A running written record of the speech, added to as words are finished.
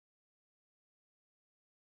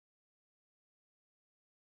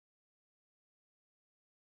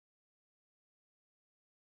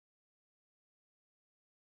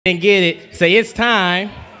And get it. Say it's time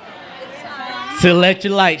to let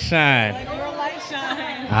your light shine. Let your light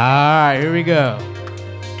shine. All right, here we go.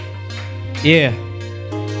 Yeah.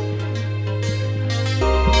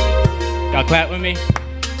 Y'all clap with me?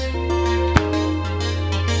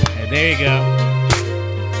 Hey, there you go.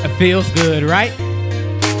 It feels good, right?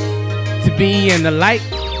 To be in the light.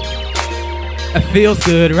 It feels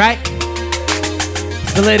good, right?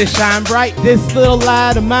 So let it shine bright. This little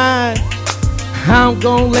light of mine, I'm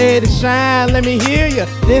gonna let it shine. Let me hear you.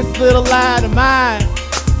 This little light of mine,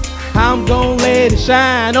 I'm gonna let it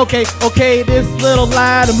shine. Okay, this little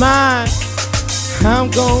light of mine, I'm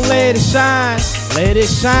gonna let it shine. Let it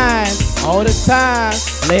shine all the time.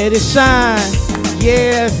 Let it shine.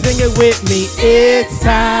 Yeah, sing it with me. It's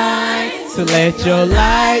time to let your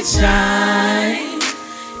light shine.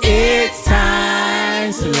 It's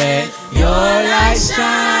time to let your light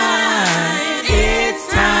shine. It's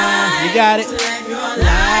time. You got it.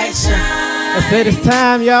 Light shine. I said it's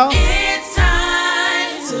time, y'all. It's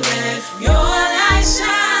time to let your light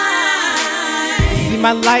shine. See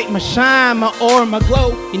my light, my shine, my aura, my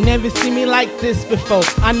glow. You never seen me like this before.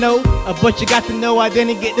 I know, but you got to know I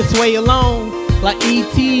didn't get this way alone. Like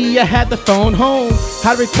E.T., I had the phone home.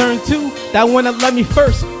 How to return to that one that loved me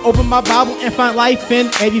first. Open my Bible and find life in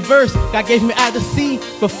every verse. God gave me eyes to see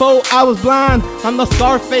before I was blind. I'm no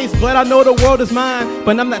Scarface, but I know the world is mine.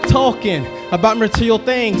 But I'm not talking about material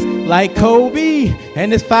things like Kobe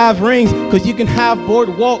and his 5 rings. Cause you can have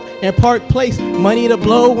boardwalk and park place, money to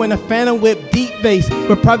blow and a phantom with deep bass,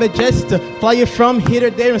 with private jets to fly you from here to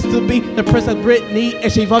there and still be the Princess Britney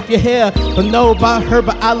and shave off your hair. Don't know about her,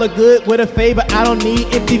 but I look good with a favor. I don't need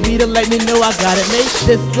MTV to let me know I got it. Make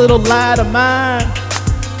this little light of mine,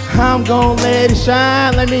 I'm gonna let it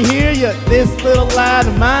shine. Let me hear you. This little light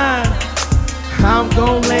of mine, I'm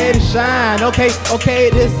gonna let it shine. Okay,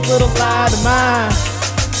 this little light of mine,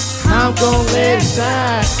 I'm gonna let it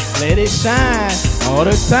shine. Let it shine all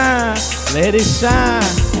the time. Let it shine.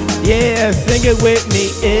 Yeah, sing it with me.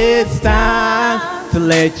 It's time to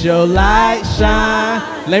let your light shine.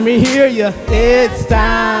 Let me hear you. It's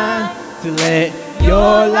time to let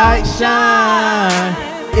your light shine.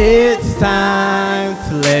 It's time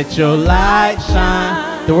to let your light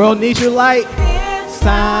shine. The world needs your light. It's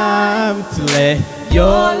time to let your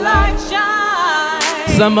light shine.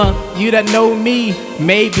 Some of you that know me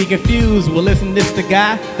may be confused. Well, listen, this the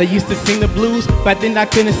guy that used to sing the blues, but then I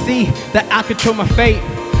couldn't see that I control my fate.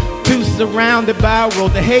 Too surrounded by a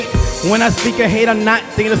world of hate. When I speak of hate, I'm not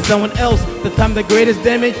thinking of someone else. The time the greatest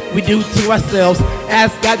damage we do to ourselves.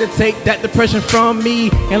 Ask God to take that depression from me,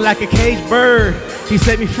 and like a caged bird, He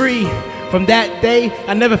set me free. From that day,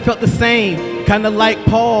 I never felt the same. Kinda like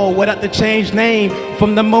Paul without the changed name.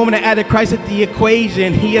 From the moment I added Christ at the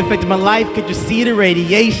equation, He affected my life. Could you see the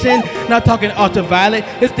radiation? Not talking ultraviolet,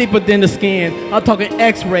 it's deeper than the skin. I'm talking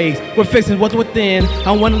x-rays, we're fixing what's within.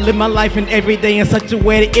 I wanna live my life in every day in such a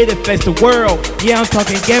way that it affects the world. Yeah, I'm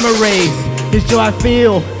talking gamma rays. This joy I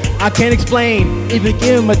feel, I can't explain. If you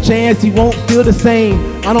give him a chance, he won't feel the same.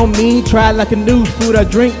 I don't mean try like a new food I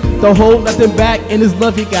drink. Don't hold nothing back, in His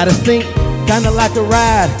love He gotta sink. Kinda like a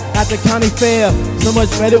ride at the county fair. So much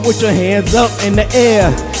better with your hands up in the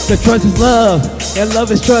air. The trust is love, and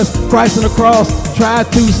love is trust. Christ on the cross, try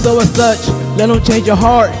to sow as such. Let Him change your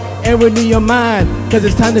heart and renew your mind. Cause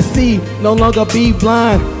it's time to see, no longer be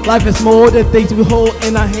blind. Life is more than things we hold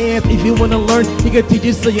in our hands. If you wanna learn, He can teach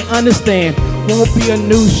you so you understand. Won't be a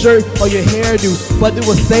new shirt or your hairdo, but it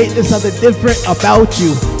will say there's something different about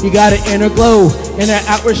you. You got an inner glow and an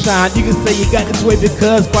outward shine. You can say you got this way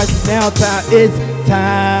because Christ is now time. It's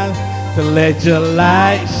time to let your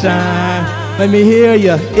light shine. Let me hear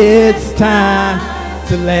you. It's time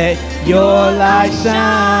to let your light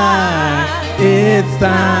shine. It's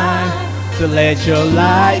time to let your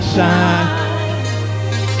light shine.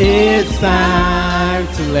 It's time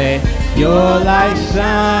to let your light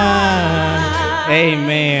shine.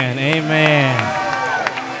 Amen. Amen.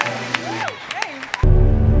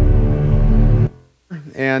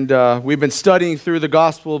 And we've been studying through the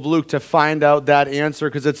Gospel of Luke to find out that answer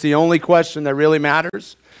because it's the only question that really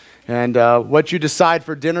matters. And what you decide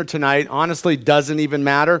for dinner tonight honestly doesn't even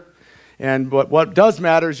matter. And what does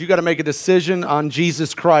matter is you got to make a decision on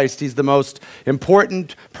Jesus Christ. He's the most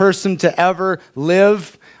important person to ever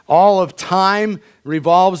live All of time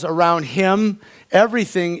revolves around him.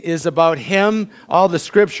 Everything is about him. All the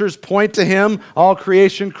scriptures point to him. All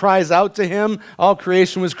creation cries out to him. All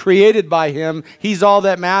creation was created by him. He's all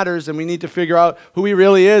that matters, and we need to figure out who he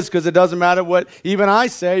really is, because it doesn't matter what even I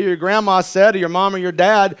say, or your grandma said, or your mom or your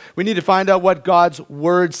dad. We need to find out what God's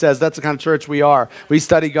word says. That's the kind of church we are. We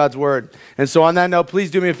study God's word. And so on that note,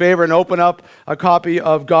 please do me a favor and open up a copy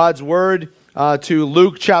of God's word to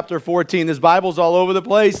Luke chapter 14. This Bible's all over the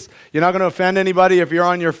place. You're not going to offend anybody if you're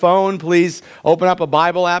on your phone. Please open up a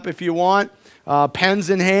Bible app if you want. Pens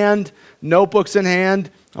in hand, notebooks in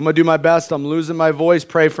hand. I'm going to do my best. I'm losing my voice.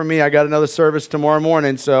 Pray for me. I got another service tomorrow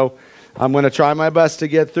morning, so I'm going to try my best to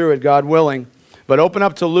get through it, God willing. But open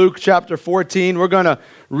up to Luke chapter 14. We're going to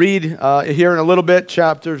read here in a little bit,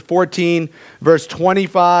 chapter 14, verse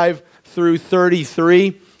 25 through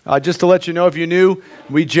 33. Just to let you know, if you're new,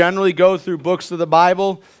 we generally go through books of the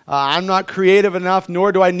Bible. I'm not creative enough,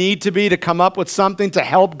 nor do I need to be, to come up with something to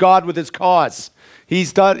help God with his cause.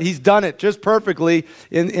 He's done it just perfectly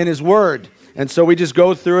in his word. And so we just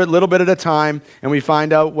go through it a little bit at a time, and we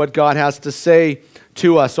find out what God has to say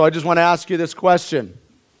to us. So I just want to ask you this question.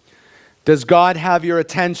 Does God have your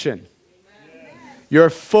attention? Amen. Your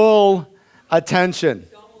full attention?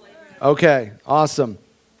 Okay, awesome.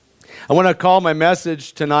 I want to call my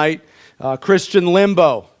message tonight Christian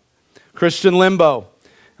Limbo. Christian Limbo.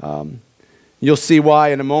 You'll see why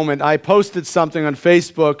in a moment. I posted something on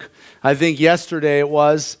Facebook, I think yesterday it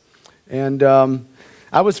was, and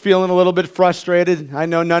I was feeling a little bit frustrated. I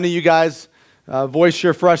know none of you guys voice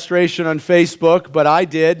your frustration on Facebook, but I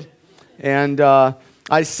did. And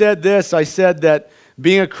I said this. I said that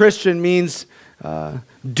being a Christian means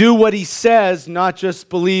do what he says, not just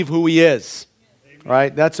believe who he is.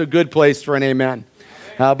 Right? That's a good place for an amen.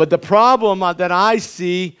 But the problem that I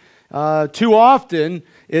see too often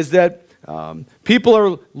is that people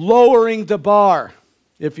are lowering the bar,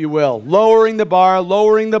 if you will. Lowering the bar,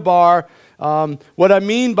 lowering the bar. What I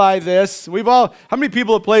mean by this, how many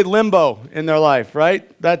people have played Limbo in their life, right?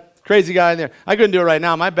 That crazy guy in there. I couldn't do it right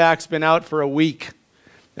now. My back's been out for a week.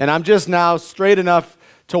 And I'm just now straight enough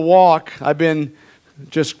to walk. I've been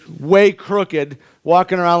just way crooked,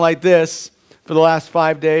 walking around like this for the last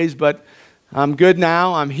 5 days, but I'm good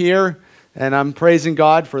now. I'm here, and I'm praising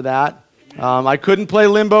God for that. I couldn't play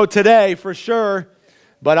Limbo today for sure,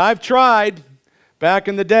 but I've tried back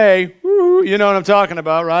in the day. Woo, you know what I'm talking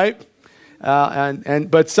about, right?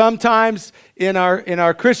 But sometimes in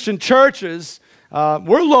our Christian churches,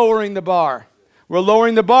 we're lowering the bar. We're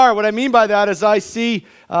lowering the bar. What I mean by that is I see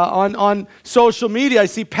on social media, I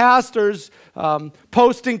see pastors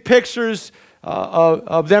posting pictures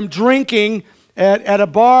of them drinking at a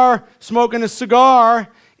bar, smoking a cigar,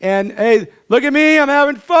 and hey, look at me, I'm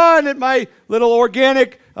having fun at my little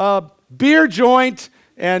organic beer joint.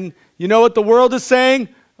 And you know what the world is saying?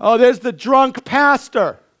 Oh, there's the drunk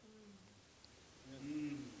pastor.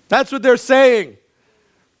 That's what they're saying.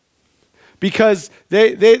 Because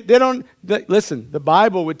they don't, listen, the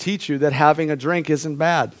Bible would teach you that having a drink isn't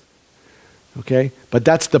bad. Okay? But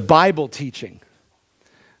that's the Bible teaching.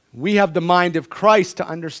 We have the mind of Christ to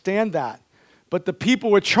understand that. But the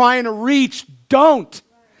people we're trying to reach don't.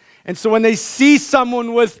 And so when they see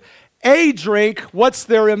someone with a drink, what's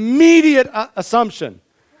their immediate assumption?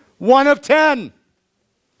 1 of 10.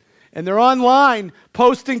 And they're online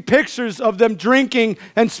posting pictures of them drinking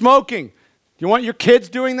and smoking. Do you want your kids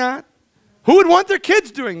doing that? Who would want their kids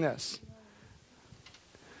doing this?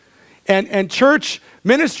 And church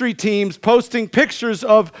ministry teams posting pictures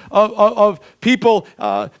of people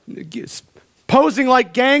posing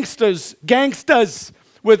like gangsters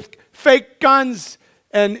with fake guns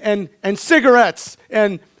and cigarettes.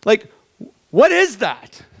 And like, what is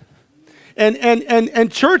that?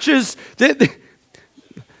 And churches,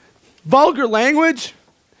 vulgar language.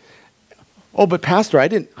 Oh, but Pastor, I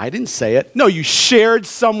didn't say it. No, you shared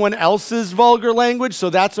someone else's vulgar language, so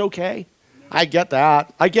that's okay. I get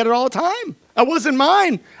that. I get it all the time. That wasn't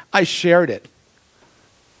mine. I shared it.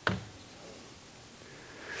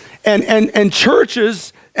 And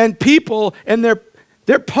churches and people and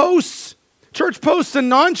their posts, church posts and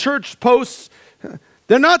non-church posts,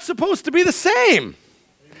 they're not supposed to be the same.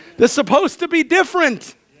 They're supposed to be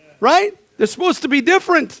different, right? They're supposed to be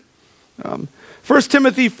different. 1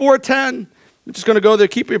 Timothy 4:10. I'm just going to go there.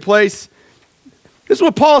 Keep your place. This is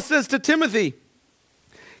what Paul says to Timothy.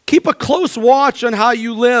 Keep a close watch on how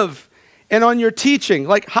you live and on your teaching.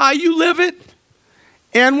 Like how you live it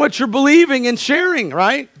and what you're believing and sharing,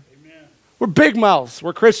 right? Amen. We're big mouths.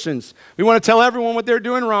 We're Christians. We want to tell everyone what they're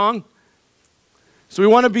doing wrong. So we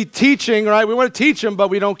want to be teaching, right? We want to teach them, but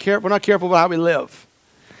we don't care. We're not careful about how we live.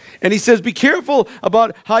 And he says, be careful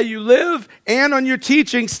about how you live, and on your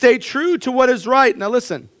teaching, stay true to what is right. Now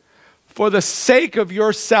listen, for the sake of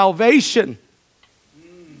your salvation.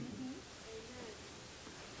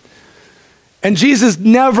 And Jesus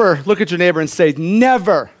never, look at your neighbor and say,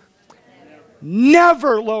 never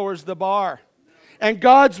lowers the bar. And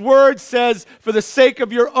God's word says, for the sake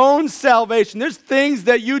of your own salvation, there's things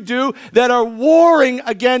that you do that are warring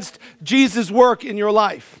against Jesus' work in your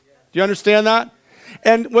life. Do you understand that?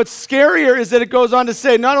 And what's scarier is that it goes on to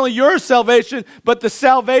say, not only your salvation, but the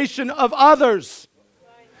salvation of others.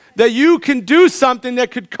 That you can do something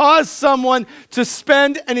that could cause someone to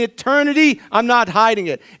spend an eternity, I'm not hiding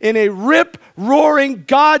it, in a rip-roaring,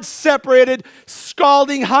 God-separated,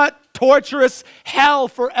 scalding hot, torturous hell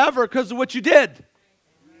forever because of what you did.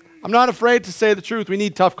 I'm not afraid to say the truth. We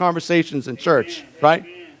need tough conversations in church, right?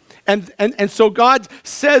 And so God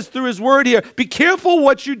says through his word here, be careful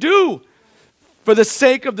what you do for the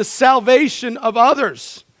sake of the salvation of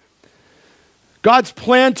others. God's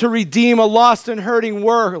plan to redeem a lost and hurting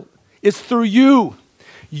world is through you.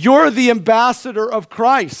 You're the ambassador of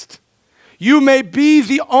Christ. You may be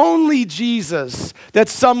the only Jesus that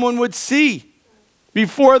someone would see.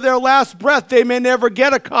 Before their last breath, they may never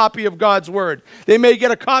get a copy of God's word. They may get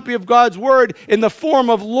a copy of God's word in the form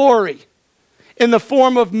of Lori, in the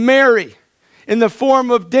form of Mary, in the form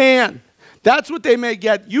of Dan. That's what they may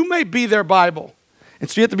get. You may be their Bible. And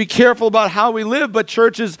so you have to be careful about how we live, but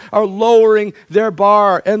churches are lowering their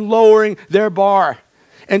bar and lowering their bar.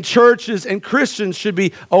 And churches and Christians should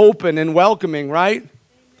be open and welcoming, right?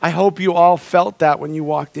 I hope you all felt that when you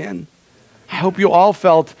walked in. I hope you all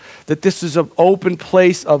felt that this is an open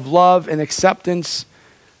place of love and acceptance,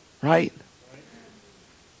 right?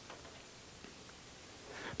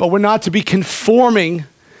 But we're not to be conforming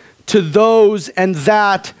to those and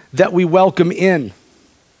that we welcome in.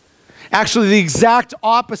 Actually, the exact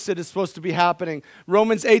opposite is supposed to be happening.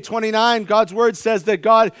 Romans 8:29, God's word says that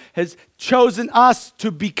God has chosen us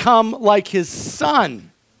to become like his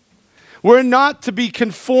son. We're not to be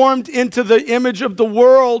conformed into the image of the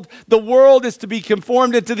world. The world is to be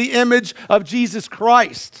conformed into the image of Jesus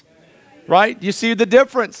Christ. Right? You see the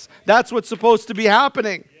difference? That's what's supposed to be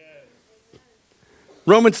happening.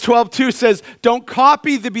 Romans 12:2 says, don't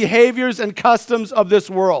copy the behaviors and customs of this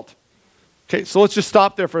world. Okay, so let's just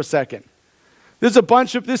stop there for a second. There's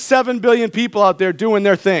 7 billion people out there doing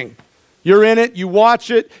their thing. You're in it, you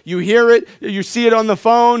watch it, you hear it, you see it on the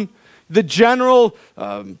phone. The general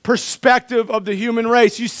perspective of the human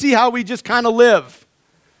race. You see how we just kind of live.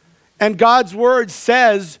 And God's word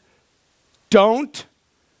says, don't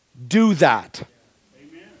do that.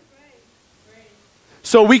 Amen.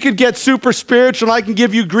 So we could get super spiritual and I can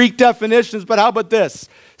give you Greek definitions, but how about this?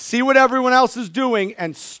 See what everyone else is doing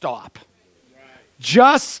and stop.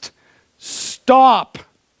 Just stop,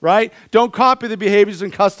 right? Don't copy the behaviors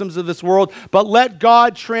and customs of this world, but let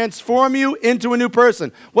God transform you into a new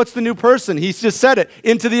person. What's the new person? He's just said it.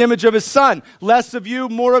 Into the image of his son. Less of you,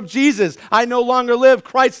 more of Jesus. I no longer live.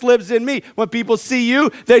 Christ lives in me. When people see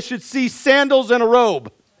you, they should see sandals and a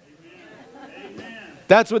robe. Amen.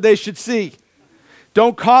 That's what they should see.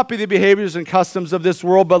 Don't copy the behaviors and customs of this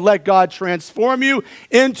world, but let God transform you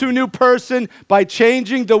into a new person by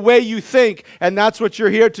changing the way you think. And that's what you're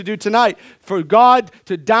here to do tonight. For God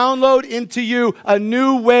to download into you a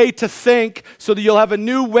new way to think so that you'll have a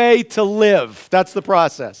new way to live. That's the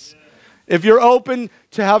process. If you're open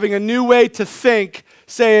to having a new way to think,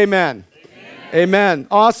 say amen. Amen. Amen.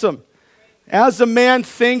 Awesome. As a man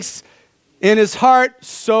thinks in his heart,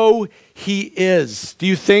 so he is. Do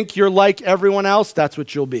you think you're like everyone else? That's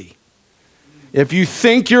what you'll be. If you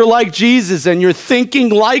think you're like Jesus and you're thinking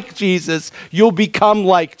like Jesus, you'll become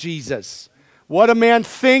like Jesus. What a man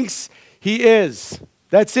thinks, he is.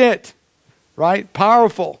 That's it. Right?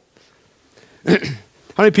 Powerful. How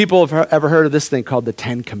many people have ever heard of this thing called the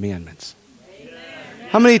 10 Commandments?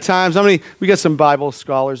 How many times, we got some Bible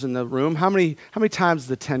scholars in the room. How many times is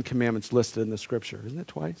the 10 Commandments listed in the scripture? Isn't it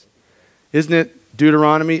twice? Isn't it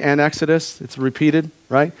Deuteronomy and Exodus? It's repeated,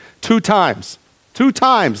 right? 2 times. 2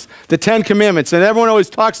 times the 10 Commandments. And everyone always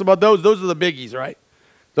talks about those. Those are the biggies, right?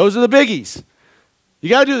 Those are the biggies. You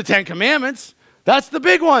got to do the 10 Commandments. That's the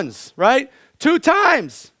big ones, right? 2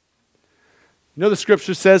 times. You know the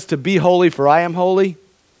scripture says to be holy for I am holy?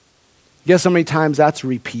 Guess how many times that's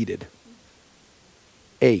repeated?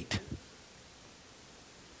 8.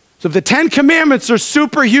 So if the 10 Commandments are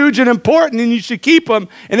super huge and important and you should keep them,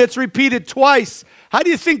 and it's repeated twice, how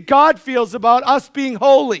do you think God feels about us being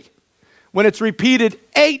holy when it's repeated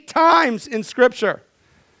 8 times in Scripture?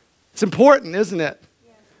 It's important, isn't it?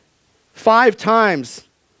 Yes. 5 times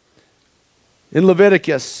in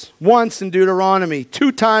Leviticus, once in Deuteronomy,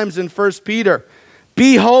 2 times in 1 Peter.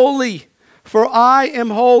 Be holy, for I am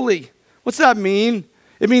holy. What's that mean?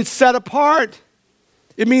 It means set apart.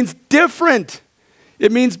 It means different.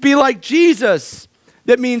 It means be like Jesus.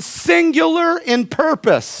 That means singular in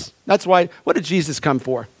purpose. That's why, what did Jesus come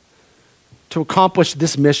for? To accomplish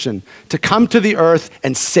this mission, to come to the earth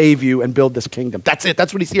and save you and build this kingdom. That's it.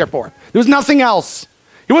 That's what he's here for. There was nothing else.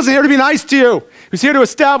 He wasn't here to be nice to you. He was here to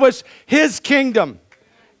establish his kingdom.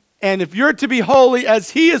 And if you're to be holy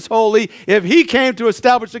as he is holy, if he came to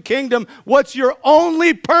establish a kingdom, what's your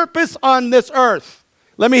only purpose on this earth?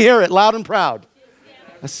 Let me hear it loud and proud.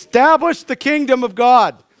 Establish the kingdom of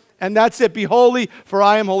God. And that's it. Be holy, for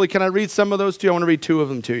I am holy. Can I read some of those to you? I want to read 2 of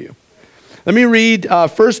them to you. Let me read 1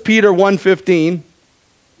 Peter 1:15.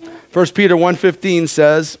 1 Peter 1:15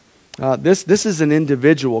 says, this is an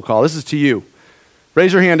individual call. This is to you.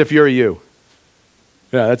 Raise your hand if you're a you.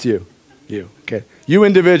 Yeah, that's you. You. Okay. You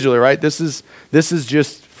individually, right? This is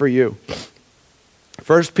just for you.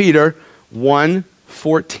 1 Peter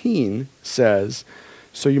 1:14 says,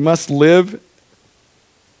 so you must live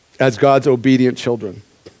as God's obedient children.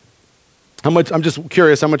 I'm just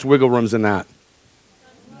curious, how much wiggle room's in that?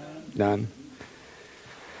 None.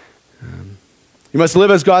 You must live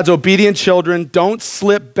as God's obedient children. Don't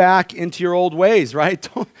slip back into your old ways, right?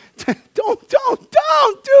 Don't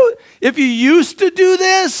do it. If you used to do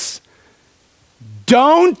this,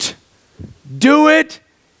 don't do it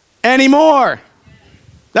anymore.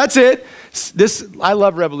 That's it. I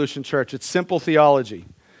love Revolution Church. It's simple theology.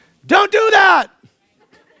 Don't do that.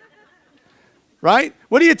 Right?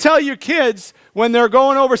 What do you tell your kids when they're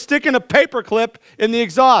going over sticking a paper clip in the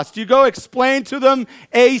exhaust? You go explain to them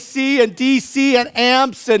AC and DC and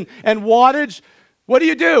amps and wattage. What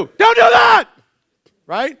do? Don't do that!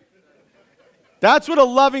 Right? That's what a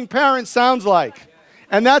loving parent sounds like.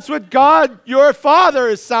 And that's what God, your Father,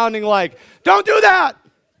 is sounding like. Don't do that!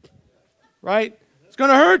 Right? It's going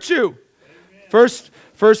to hurt you. First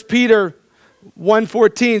Peter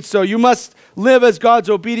 1:14, so you must live as God's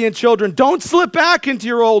obedient children. Don't slip back into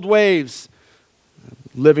your old ways,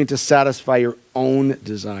 living to satisfy your own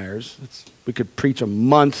desires. We could preach a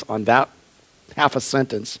month on that, half a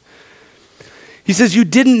sentence. He says you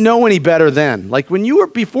didn't know any better then. Like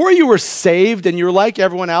before you were saved and you were like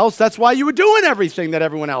everyone else, that's why you were doing everything that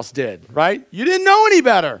everyone else did, right? You didn't know any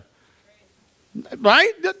better,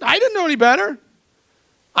 right? I didn't know any better.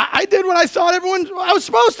 I did what I thought I was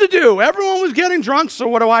supposed to do. Everyone was getting drunk, so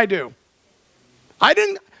what do?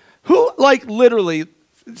 Literally,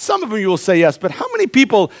 some of them you will say yes, but how many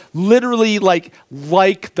people literally like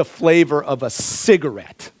the flavor of a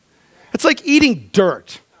cigarette? It's like eating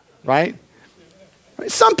dirt, right?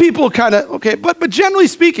 Some people kind of, okay, but generally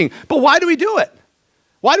speaking, but why do we do it?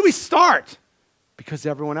 Why do we start? Because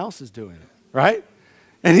everyone else is doing it, right?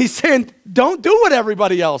 And he's saying, don't do what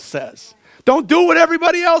everybody else says. Don't do what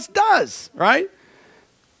everybody else does, right?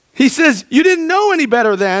 He says, you didn't know any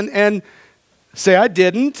better then, and say, I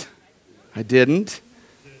didn't.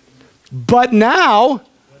 But now,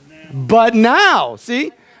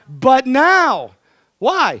 see? But now.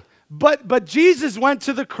 Why? But Jesus went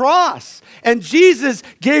to the cross, and Jesus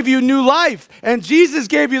gave you new life, and Jesus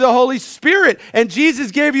gave you the Holy Spirit, and Jesus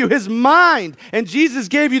gave you his mind, and Jesus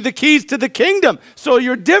gave you the keys to the kingdom. So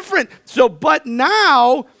you're different. But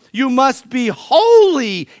now you must be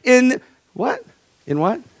holy in what? In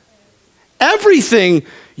what? Everything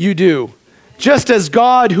you do. Just as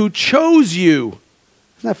God who chose you.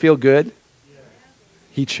 Doesn't that feel good?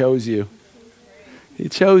 He chose you. He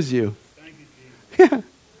chose you. Yeah.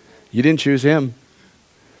 You didn't choose him.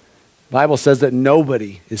 The Bible says that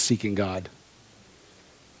nobody is seeking God.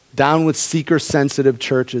 Down with seeker-sensitive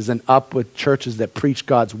churches and up with churches that preach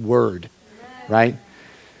God's word. Right?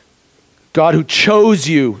 God who chose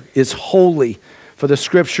you is holy. For the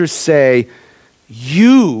scriptures say,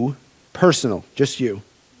 you, personal, just you.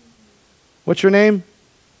 What's your name?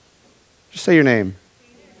 Just say your name.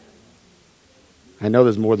 I know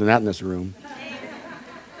there's more than that in this room.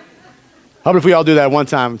 How about if we all do that one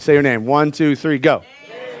time? Say your name. 1, 2, 3, go.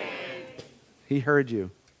 He heard you.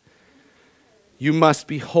 You must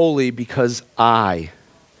be holy because I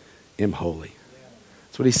am holy.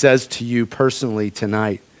 That's what he says to you personally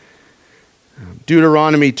tonight.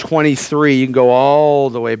 Deuteronomy 23, you can go all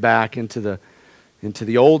the way back into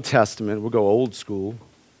the Old Testament. We'll go old school.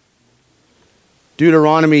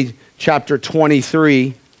 Deuteronomy chapter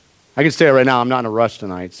 23. I can say it right now. I'm not in a rush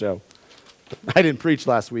tonight, so I didn't preach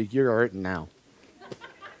last week. You're hurting now.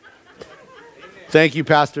 Thank you,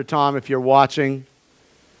 Pastor Tom, if you're watching.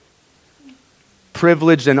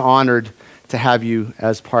 Privileged and honored to have you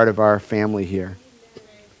as part of our family here.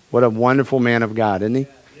 What a wonderful man of God, isn't he?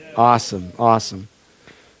 Awesome, awesome.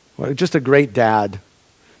 Just a great dad.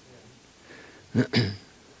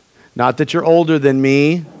 Not that you're older than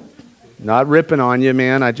me. Not ripping on you,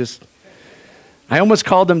 man. I almost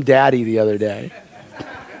called him Daddy the other day.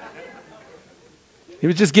 He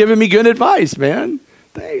was just giving me good advice, man.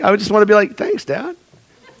 I would just want to be like, thanks, Dad.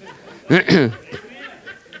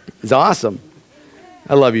 It's awesome.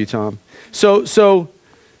 I love you, Tom. So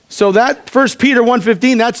that 1 Peter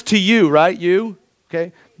 1:15, that's to you, right? You,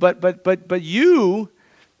 okay? But you,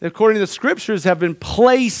 according to the scriptures, have been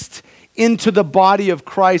placed into the body of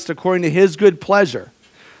Christ according to his good pleasure.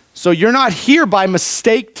 So you're not here by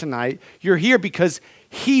mistake tonight. You're here because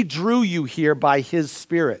he drew you here by his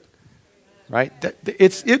Spirit, right?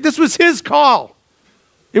 This was his call.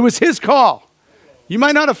 It was his call. You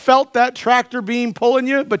might not have felt that tractor beam pulling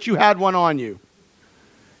you, but you had one on you.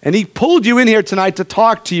 And he pulled you in here tonight to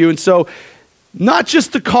talk to you. And so not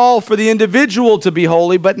just the call for the individual to be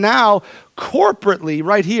holy, but now corporately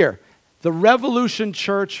right here, the Revolution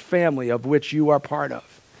Church family of which you are part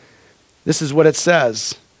of. This is what it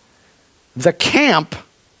says. The camp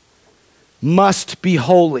must be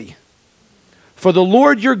holy. For the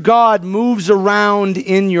Lord your God moves around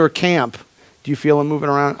in your camp. Do you feel him moving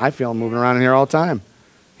around? I feel him moving around in here all the time.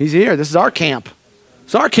 He's here. This is our camp.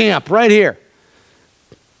 It's our camp right here.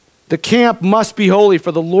 The camp must be holy,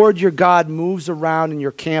 for the Lord your God moves around in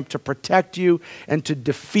your camp to protect you and to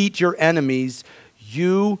defeat your enemies.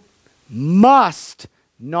 You must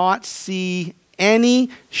not see any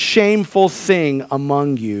shameful thing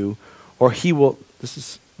among you, or he will,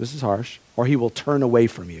 this is harsh, or he will turn away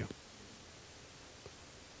from you.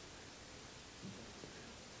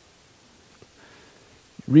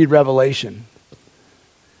 Read Revelation.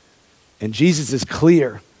 And Jesus is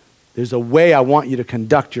clear. There's a way I want you to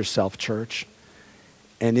conduct yourself, church.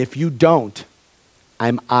 And if you don't,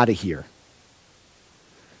 I'm out of here.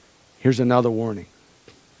 Here's another warning.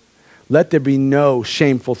 Let there be no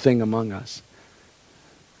shameful thing among us.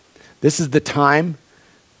 This is the time,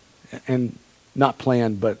 and not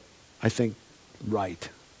planned, but I think right,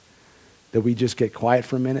 that we just get quiet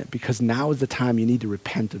for a minute, because now is the time you need to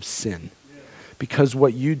repent of sin. Because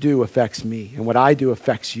what you do affects me, and what I do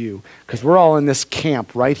affects you. Because we're all in this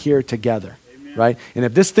camp right here together, right? And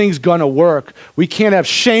if this thing's going to work, we can't have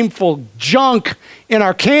shameful junk in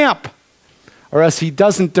our camp, or else he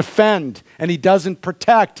doesn't defend, and he doesn't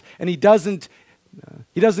protect, and he doesn't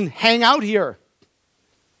hang out here.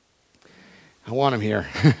 I want him here.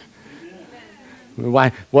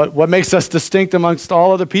 Why? What makes us distinct amongst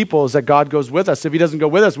all other people is that God goes with us. If he doesn't go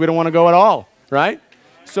with us, we don't want to go at all, right?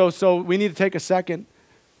 So we need to take a second.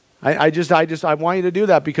 I want you to do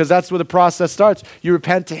that, because that's where the process starts. You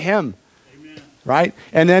repent to him. Amen. Right?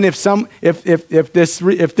 And then if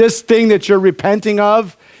this thing that you're repenting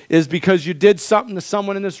of is because you did something to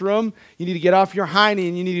someone in this room, you need to get off your hiney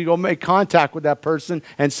and you need to go make contact with that person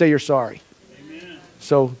and say you're sorry. Amen.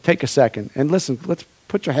 So take a second and listen. Let's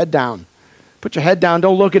put your head down. Put your head down.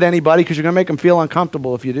 Don't look at anybody, because you're going to make them feel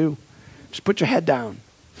uncomfortable if you do. Just put your head down.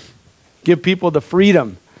 Give people the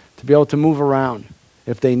freedom to be able to move around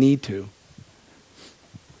if they need to.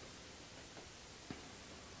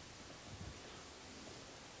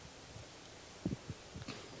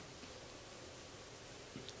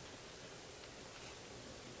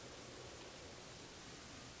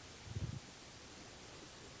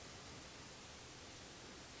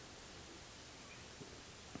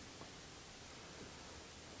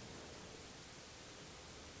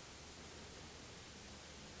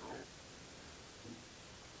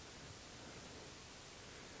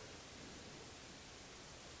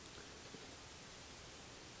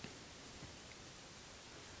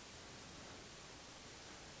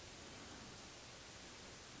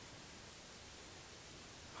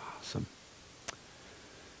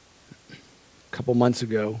 A couple months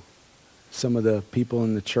ago, some of the people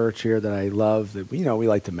in the church here that I love, that we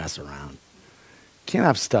like to mess around. Can't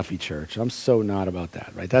have stuffy church. I'm so not about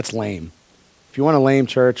that, right? That's lame. If you want a lame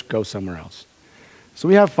church, go somewhere else. So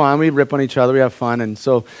we have fun. We rip on each other. We have fun. And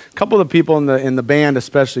so a couple of the people in the band,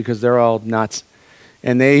 especially, because they're all nuts,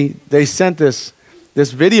 and they sent this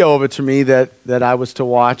video over to me that I was to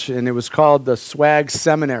watch, and it was called the Swag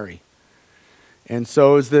Seminary. And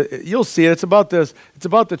so you'll see it. It's about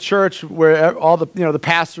the church where all the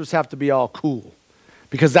pastors have to be all cool,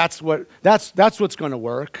 because that's what's going to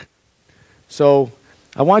work. So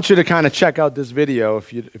I want you to kind of check out this video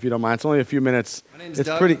if you don't mind. It's only a few minutes. My name's it's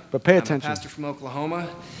Doug. pretty, but pay attention. I'm a pastor from Oklahoma.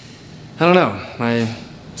 I don't know. My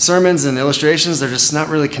sermons and illustrations, they're just not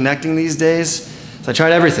really connecting these days. So I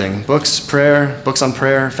tried everything: books, prayer, books on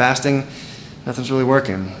prayer, fasting. Nothing's really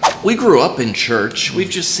working. We grew up in church.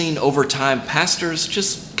 We've just seen over time pastors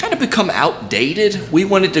just kind of become outdated. We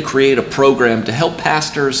wanted to create a program to help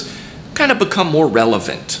pastors kind of become more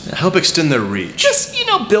relevant. Help extend their reach. Just,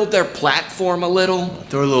 build their platform a little.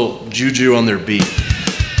 Throw a little juju on their beat.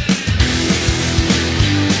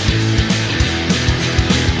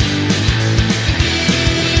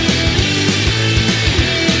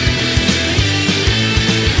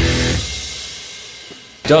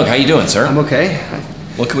 Doug, how you doing, sir? I'm okay.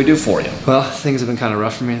 What can we do for you? Well, things have been kind of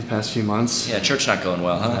rough for me the past few months. Yeah, church not going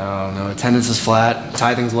well, huh? No, attendance is flat,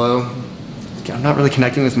 tithing's low. I'm not really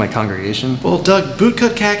connecting with my congregation. Well, Doug,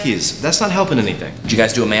 bootcut khakis. That's not helping anything. Did you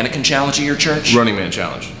guys do a mannequin challenge at your church? Running Man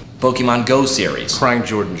challenge. Pokemon Go series. Crying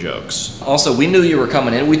Jordan jokes. Also, we knew you were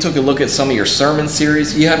coming in. We took a look at some of your sermon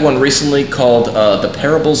series. You had one recently called The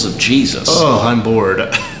Parables of Jesus. Oh, I'm bored.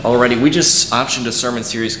 Already, we just optioned a sermon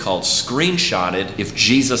series called Screenshotted If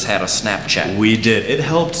Jesus Had a Snapchat. We did. It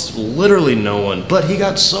helped literally no one, but he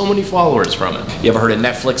got so many followers from it. You ever heard of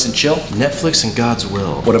Netflix and Chill? Netflix and God's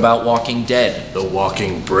Will. What about Walking Dead? The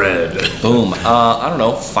Walking Bread. Boom. I don't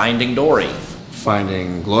know, Finding Dory.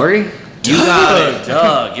 Finding Glory? You got it,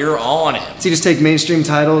 Doug. You're on it. So you just take mainstream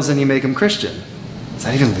titles and you make them Christian. Is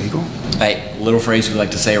that even legal? Hey, little phrase we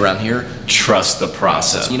like to say around here. Trust the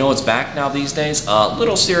process. You know what's back now these days?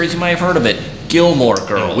 Little series, you might have heard of it. Gilmore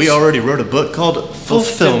Girls. We already wrote a book called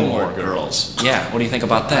Fulfill More Girls. Yeah, what do you think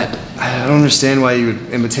about that? I don't understand why you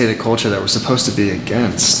would imitate a culture that we're supposed to be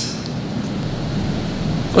against.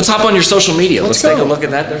 Let's hop on your social media. Let's take go. a look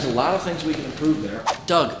at that. There's a lot of things we can improve there.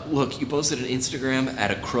 Doug, look, you posted an Instagram at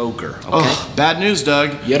a Kroger, okay? Oh, bad news,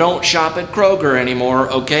 Doug. You don't shop at Kroger anymore,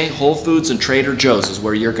 okay? Whole Foods and Trader Joe's is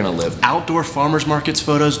where you're gonna live. Outdoor farmers markets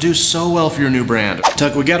photos do so well for your new brand.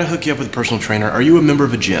 Doug, we gotta hook you up with a personal trainer. Are you a member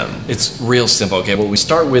of a gym? It's real simple, okay? What we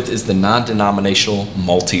start with is the non-denominational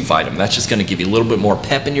multivitamin. That's just gonna give you a little bit more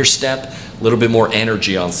pep in your step, a little bit more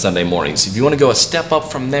energy on Sunday mornings. If you want to go a step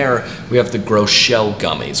up from there, we have the Grow Shell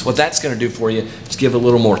Gummies. What that's going to do for you is give a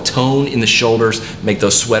little more tone in the shoulders, make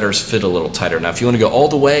those sweaters fit a little tighter. Now, if you want to go all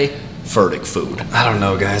the way, Furtick Food. I don't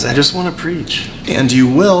know, guys. I just want to preach. And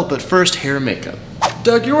you will, but first, hair and makeup.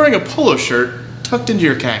 Doug, you're wearing a polo shirt tucked into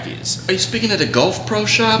your khakis. Are you speaking at a Golf Pro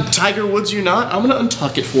shop? Tiger Woods, you not? I'm gonna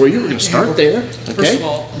untuck it for you. We're gonna start there. Okay? First of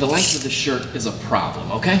all, the length of the shirt is a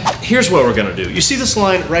problem, okay? Here's what we're gonna do. You see this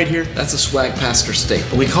line right here? That's a swag pastor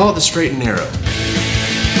staple. We call it the straight and narrow.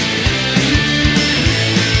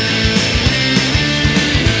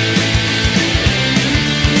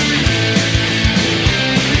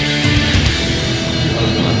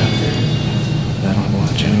 I don't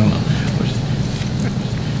watch it. I don't know.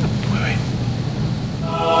 Wait.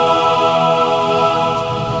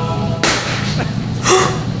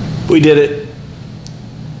 We did it.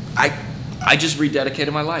 I just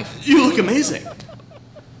rededicated my life. You look amazing.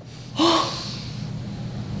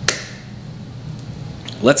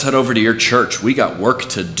 Let's head over to your church. We got work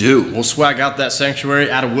to do. We'll swag out that sanctuary,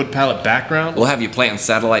 add a wood pallet background. We'll have you planting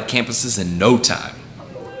satellite campuses in no time.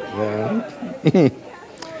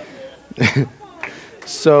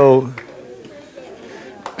 So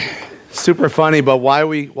super funny, but why are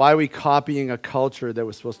we copying a culture that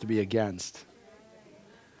we're supposed to be against?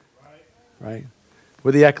 Right?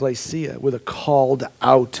 We're the ecclesia. We're the called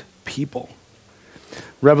out people.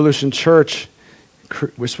 Revolution Church,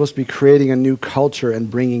 we're supposed to be creating a new culture and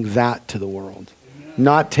bringing that to the world.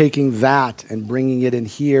 Not taking that and bringing it in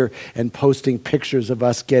here and posting pictures of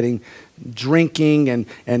us getting drinking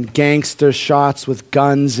and gangster shots with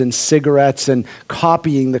guns and cigarettes and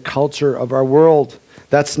copying the culture of our world.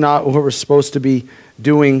 That's not what we're supposed to be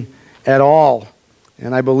doing at all.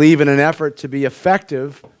 And I believe in an effort to be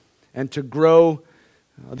effective and to grow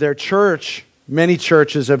their church, many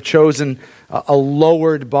churches have chosen a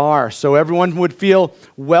lowered bar so everyone would feel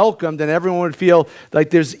welcomed and everyone would feel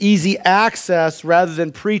like there's easy access rather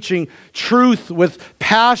than preaching truth with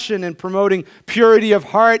passion and promoting purity of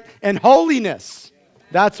heart and holiness.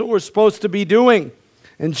 That's what we're supposed to be doing.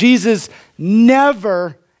 And Jesus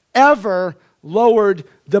never, ever lowered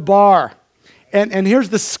the bar. And here's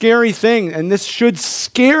the scary thing, and this should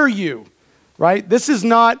scare you, right? This is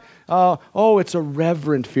not, it's a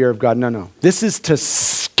reverent fear of God. No. This is to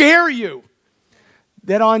scare you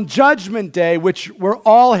that on Judgment Day, which we're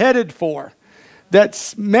all headed for,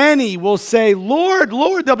 that many will say, Lord,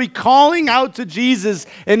 Lord. They'll be calling out to Jesus,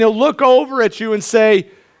 and he'll look over at you and say,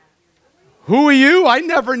 who are you? I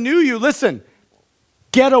never knew you. Listen,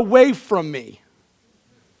 get away from me.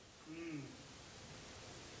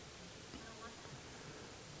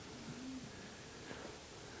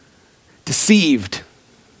 Deceived.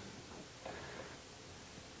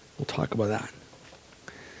 We'll talk about that.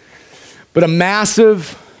 But a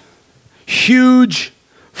massive Huge,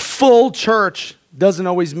 full church doesn't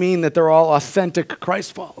always mean that they're all authentic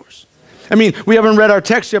Christ followers. I mean, we haven't read our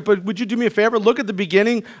text yet, but would you do me a favor? Look at the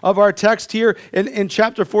beginning of our text here in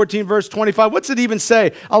chapter 14, verse 25. What's it even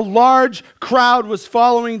say? A large crowd was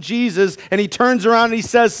following Jesus, and he turns around and he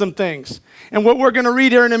says some things. And what we're going to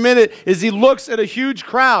read here in a minute is he looks at a huge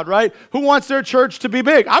crowd, right? Who wants their church to be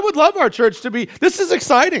big? I would love our church to be, this is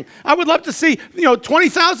exciting. I would love to see,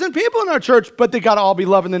 20,000 people in our church, but they got to all be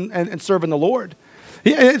loving and serving the Lord.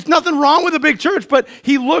 It's nothing wrong with a big church, but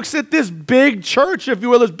he looks at this big church, if you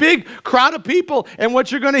will, this big crowd of people, and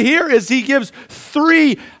what you're going to hear is he gives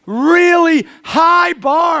 3 really high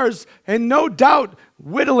bars, and no doubt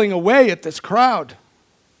whittling away at this crowd.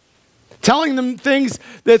 Telling them things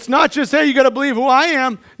that's not just, hey, you got to believe who I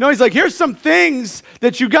am. No, he's like, here's some things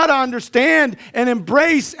that you got to understand and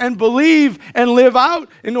embrace and believe and live out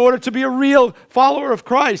in order to be a real follower of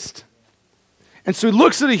Christ. And so he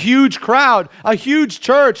looks at a huge crowd, a huge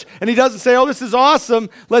church, and he doesn't say, oh, this is awesome.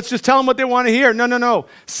 Let's just tell them what they want to hear. No.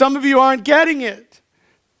 Some of you aren't getting it.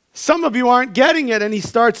 Some of you aren't getting it. And he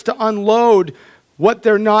starts to unload what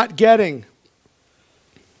they're not getting.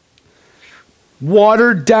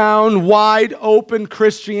 Watered down, wide open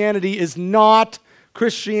Christianity is not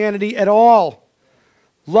Christianity at all.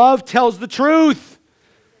 Love tells the truth.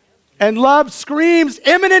 And love screams,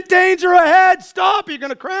 imminent danger ahead. Stop, you're going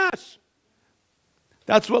to crash.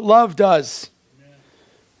 That's what love does.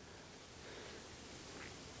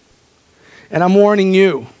 And I'm warning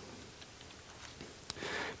you.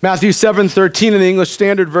 Matthew 7:13 in the English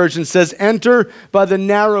Standard Version says, enter by the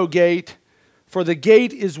narrow gate, for the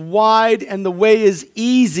gate is wide and the way is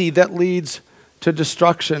easy that leads to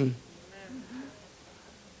destruction.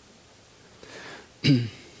 The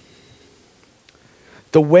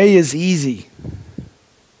way is easy.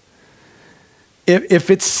 If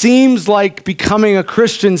it seems like becoming a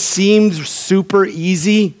Christian seems super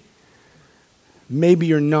easy, maybe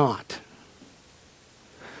you're not.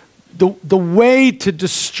 The way to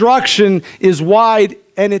destruction is wide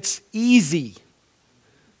and it's easy.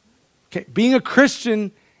 Okay, being a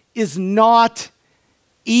Christian is not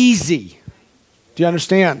easy. Do you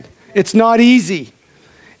understand? It's not easy.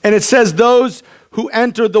 And it says those who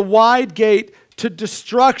enter the wide gate to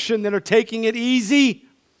destruction that are taking it easy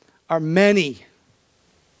are many.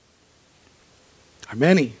 Are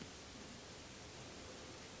many.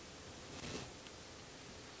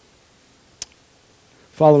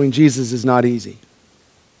 Following Jesus is not easy.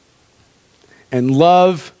 And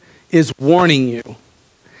love is warning you.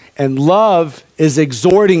 And love is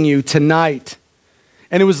exhorting you tonight.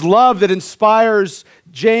 And it was love that inspires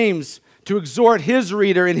James to exhort his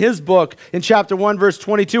reader in his book in chapter 1, verse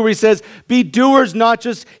 22, where he says, be doers, not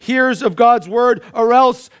just hearers of God's word, or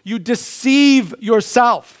else you deceive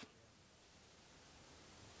yourself.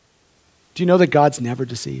 Do you know that God's never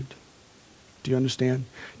deceived? Do you understand?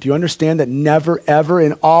 Do you understand that never, ever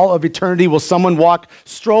in all of eternity will someone walk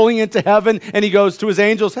strolling into heaven and he goes to his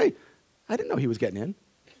angels, hey, I didn't know he was getting in.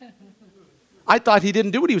 I thought he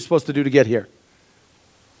didn't do what he was supposed to do to get here.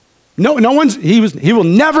 He will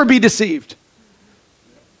never be deceived.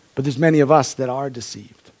 But there's many of us that are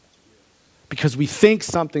deceived because we think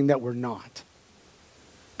something that we're not.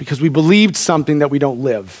 Because we believed something that we don't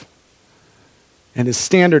live. And his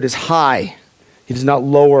standard is high. He does not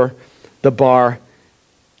lower the bar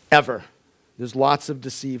ever. There's lots of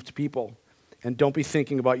deceived people. And don't be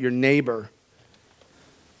thinking about your neighbor.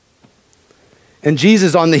 And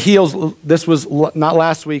Jesus on the heels, this was not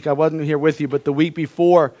last week, I wasn't here with you, but the week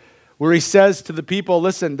before, where he says to the people,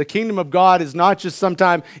 listen, the kingdom of God is not just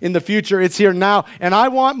sometime in the future, it's here now. And I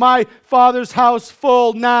want my Father's house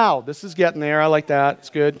full now. This is getting there. I like that. It's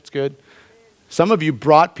good. It's good. Some of you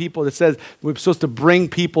brought people, it says we're supposed to bring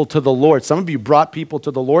people to the Lord. Some of you brought people to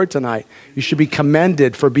the Lord tonight. You should be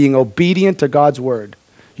commended for being obedient to God's word.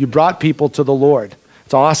 You brought people to the Lord.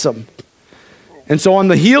 It's awesome. And so on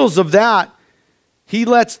the heels of that, he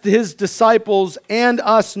lets his disciples and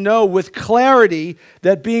us know with clarity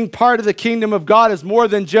that being part of the kingdom of God is more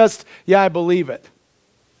than just, yeah, I believe it.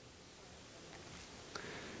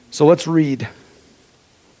 So let's read.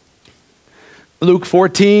 Luke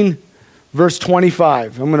 14, verse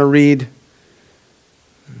 25. I'm going to read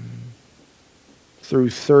through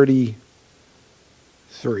 33.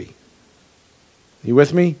 You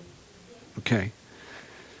with me? Okay.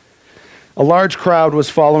 A large crowd was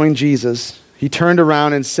following Jesus. He turned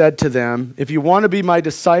around and said to them, if you want to be my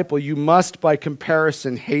disciple, you must by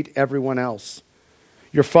comparison hate everyone else.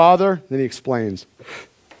 Your father, then he explains,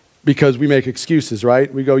 because we make excuses,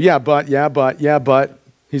 right? We go, yeah, but.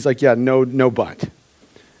 He's like, yeah, no, but.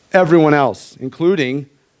 Everyone else, including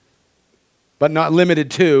but not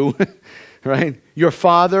limited to, right? Your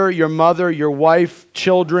father, your mother, your wife,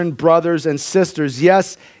 children, brothers, and sisters.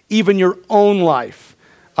 Yes, even your own life.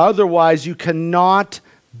 Otherwise, you cannot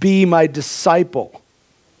be my disciple.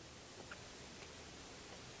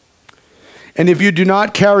 And if you do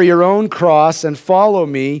not carry your own cross and follow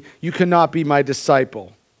me, you cannot be my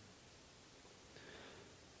disciple.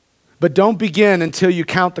 But don't begin until you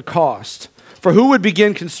count the cost. For who would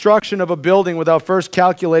begin construction of a building without first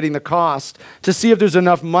calculating the cost to see if there's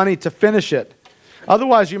enough money to finish it?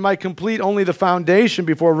 Otherwise, you might complete only the foundation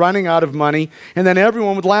before running out of money, and then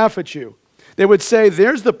everyone would laugh at you. They would say,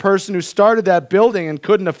 there's the person who started that building and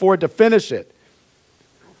couldn't afford to finish it.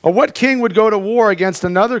 Or what king would go to war against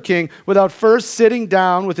another king without first sitting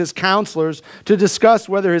down with his counselors to discuss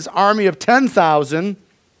whether his army of 10,000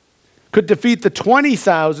 could defeat the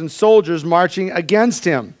 20,000 soldiers marching against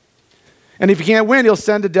him? And if he can't win, he'll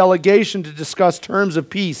send a delegation to discuss terms of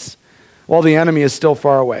peace while the enemy is still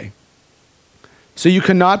far away. So you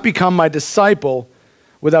cannot become my disciple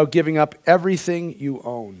without giving up everything you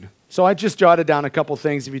own. So I just jotted down a couple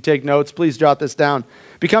things. If you take notes, please jot this down.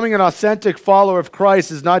 Becoming an authentic follower of Christ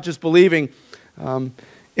is not just believing.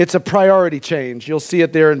 It's a priority change. You'll see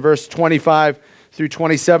it there in verse 25 through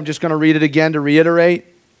 27. Just going to read it again to reiterate.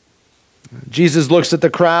 Jesus looks at the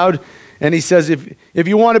crowd and he says, if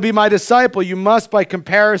you want to be my disciple, you must, by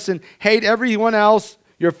comparison, hate everyone else,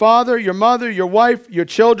 your father, your mother, your wife, your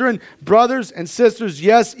children, brothers and sisters,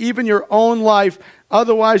 yes, even your own life.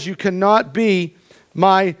 Otherwise, you cannot be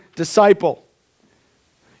my disciple.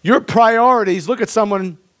 Your priorities, look at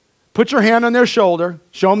someone, put your hand on their shoulder,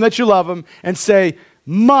 show them that you love them, and say,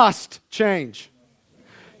 must change.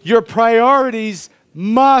 Your priorities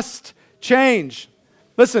must change.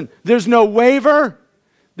 Listen, there's no waiver,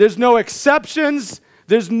 there's no exceptions,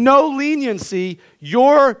 there's no leniency.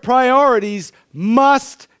 Your priorities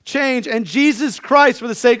must change. And Jesus Christ, for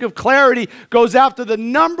the sake of clarity, goes after the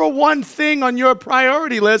number one thing on your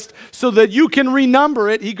priority list so that you can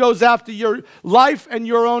renumber it. He goes after your life and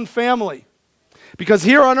your own family. Because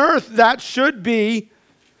here on earth, that should be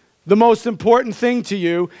the most important thing to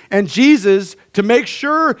you. And Jesus, to make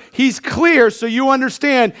sure he's clear so you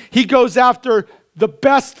understand, he goes after the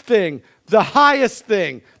best thing, the highest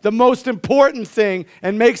thing, the most important thing,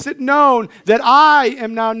 and makes it known that I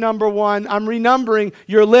am now number one. I'm renumbering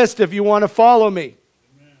your list if you want to follow me.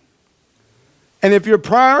 Amen. And if your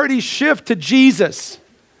priorities shift to Jesus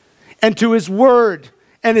and to his word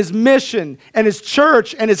and his mission and his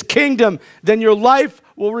church and his kingdom, then your life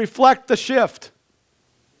will reflect the shift.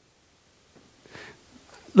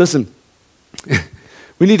 Listen,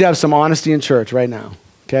 we need to have some honesty in church right now.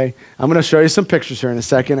 Okay, I'm going to show you some pictures here in a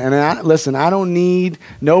second. And listen,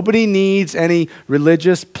 nobody needs any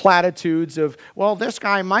religious platitudes of, well, this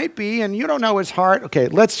guy might be, and you don't know his heart. Okay,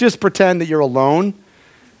 let's just pretend that you're alone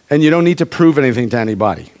and you don't need to prove anything to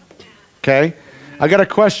anybody. Okay? I got a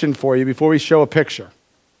question for you before we show a picture.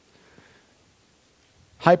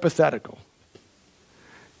 Hypothetical.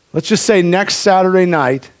 Let's just say next Saturday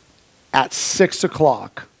night at 6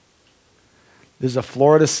 o'clock, there's a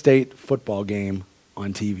Florida State football game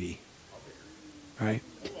on TV, right?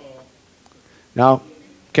 Now,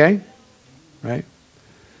 okay, right?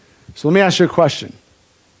 So let me ask you a question.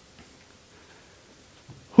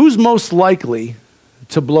 Who's most likely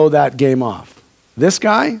to blow that game off? This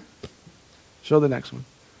guy? Show the next one.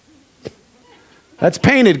 That's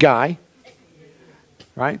painted guy,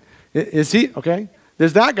 right? Is he, okay?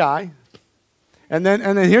 There's that guy. And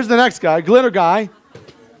then here's the next guy, glitter guy,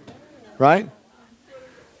 right?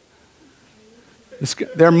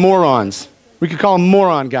 They're morons. We could call them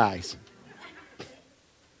moron guys.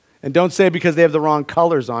 And don't say because they have the wrong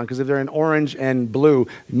colors on, because if they're in orange and blue,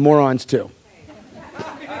 morons too.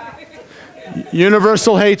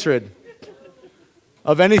 Universal hatred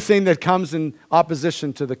of anything that comes in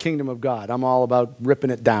opposition to the kingdom of God. I'm all about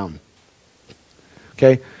ripping it down.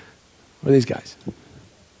 Okay? What are these guys?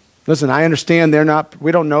 Listen, I understand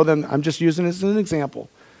we don't know them. I'm just using this as an example.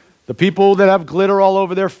 The people that have glitter all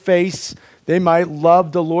over their face, they might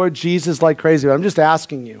love the Lord Jesus like crazy. But I'm just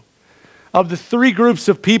asking you, of the three groups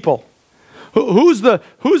of people, who's the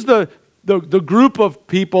group of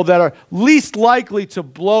people that are least likely to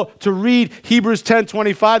read Hebrews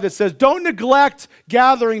 10:25 that says, don't neglect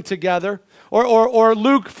gathering together, or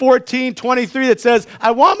Luke 14:23 that says,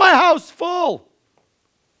 I want my house full?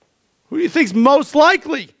 Who do you think's most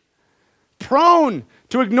likely prone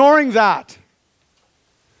to ignoring that?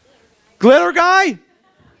 Glitter guy?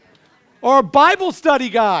 Or a Bible study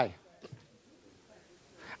guy?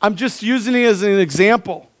 I'm just using it as an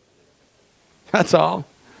example. That's all.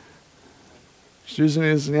 Just using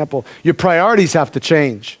it as an example. Your priorities have to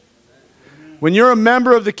change. When you're a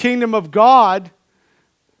member of the kingdom of God,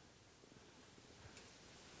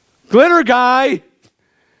 glitter guy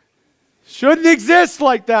shouldn't exist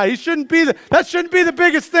like that. That shouldn't be the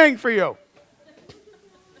biggest thing for you.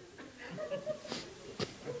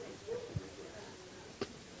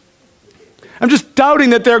 I'm just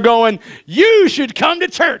doubting that they're going, you should come to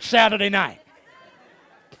church Saturday night.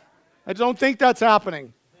 I don't think that's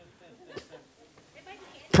happening.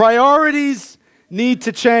 Priorities need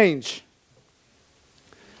to change.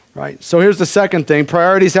 Right? So here's the second thing.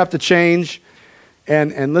 Priorities have to change.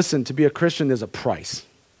 And listen, to be a Christian, there's a price.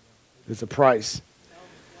 There's a price.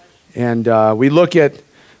 And we look at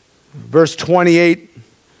verse 28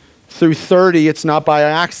 through 30. It's not by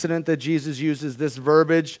accident that Jesus uses this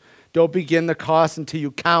verbiage. Don't begin the cost until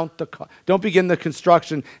you count the cost. Don't begin the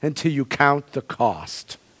construction until you count the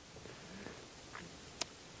cost.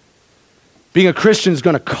 Being a Christian is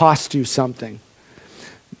going to cost you something.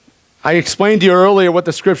 I explained to you earlier what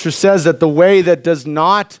the scripture says, that the way that does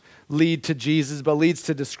not lead to Jesus but leads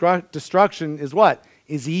to destruction is what?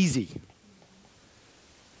 Is easy.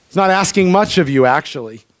 It's not asking much of you,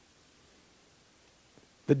 actually.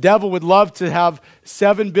 The devil would love to have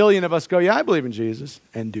 7 billion of us go, yeah, I believe in Jesus,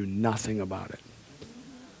 and do nothing about it.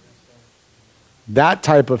 That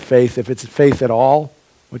type of faith, if it's faith at all,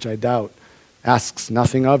 which I doubt, asks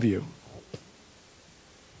nothing of you.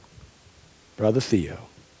 Brother Theo,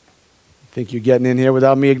 think you're getting in here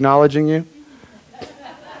without me acknowledging you?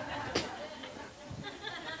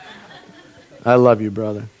 I love you,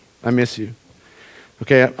 brother. I miss you.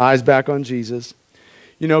 Okay, eyes back on Jesus.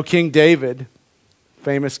 You know, King David,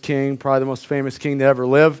 famous king, probably the most famous king to ever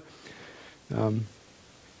live.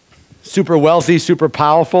 Super wealthy, super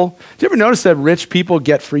powerful. Do you ever notice that rich people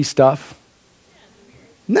get free stuff?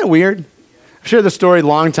 Isn't that weird? I shared the story a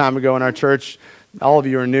long time ago in our church. All of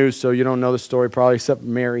you are new, so you don't know the story probably, except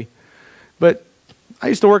Mary. But I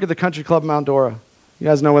used to work at the country club in Mount Dora. You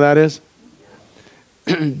guys know where that is?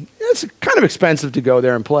 It's kind of expensive to go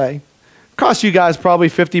there and play. Costs you guys probably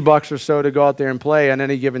 $50 or so to go out there and play on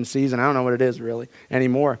any given season. I don't know what it is really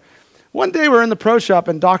anymore. One day we're in the pro shop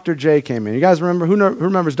and Dr. J came in. You guys remember? Who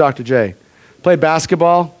remembers Dr. J? Played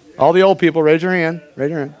basketball. All the old people, raise your hand. Raise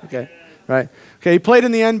your hand. Okay. Right. Okay, he played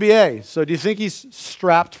in the NBA. So do you think he's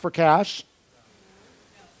strapped for cash?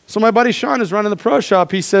 So my buddy Sean is running the pro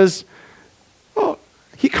shop. He says, oh,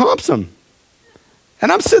 he comps him.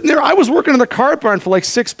 And I'm sitting there. I was working in the cart barn for like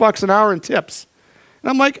 $6 an hour in tips. And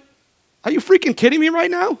I'm like, are you freaking kidding me right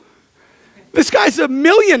now? This guy's a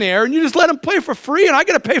millionaire and you just let him play for free and I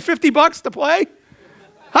got to pay $50 to play?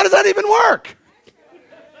 How does that even work?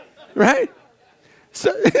 Right?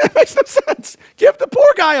 So it makes no sense. Give the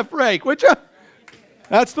poor guy a break, would you?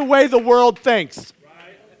 That's the way the world thinks.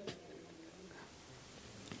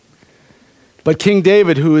 But King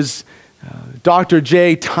David, who is Dr.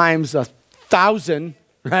 J times 1,000,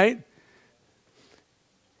 right?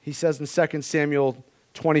 He says in 2 Samuel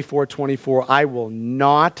 24:24, I will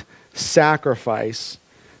not sacrifice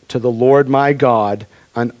to the Lord my God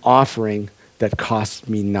an offering that costs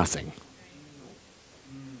me nothing.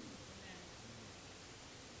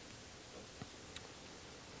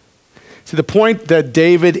 See, the point that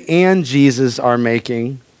David and Jesus are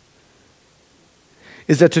making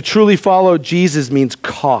is that to truly follow Jesus means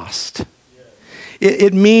cost.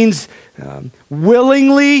 It means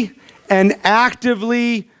willingly and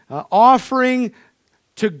actively offering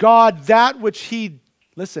to God that which he,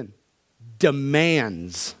 listen,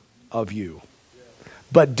 demands of you.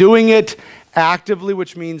 But doing it actively,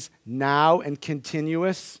 which means now and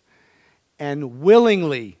continuous, and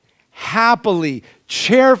willingly, happily,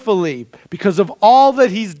 cheerfully, because of all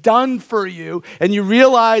that he's done for you, and you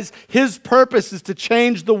realize his purpose is to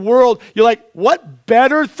change the world. You're like, what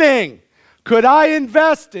better thing could I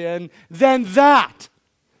invest in than that?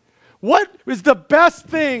 What is the best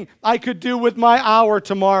thing I could do with my hour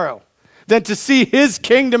tomorrow than to see his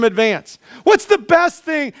kingdom advance? What's the best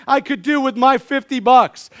thing I could do with my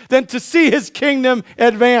 $50 than to see his kingdom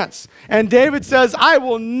advance? And David says, I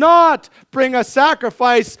will not bring a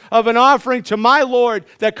sacrifice of an offering to my Lord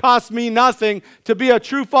that costs me nothing. To be a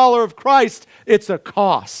true follower of Christ, it's a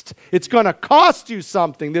cost. It's going to cost you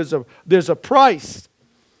something. There's a price.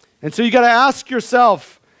 And so you got to ask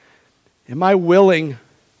yourself, am I willing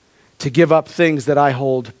to give up things that I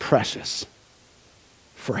hold precious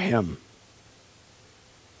for him?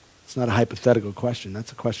 It's not a hypothetical question.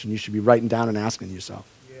 That's a question you should be writing down and asking yourself.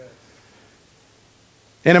 Yes.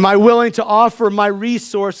 And am I willing to offer my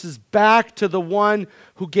resources back to the one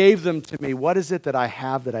who gave them to me? What is it that I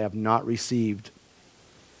have not received?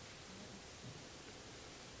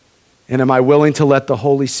 And am I willing to let the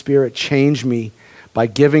Holy Spirit change me by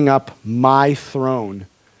giving up my throne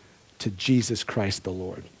to Jesus Christ the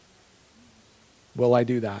Lord. Will I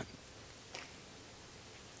do that?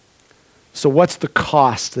 So what's the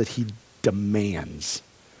cost that he demands?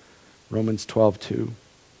 Romans 12:2.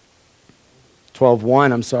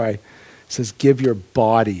 12:1, I'm sorry. It says, give your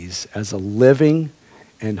bodies as a living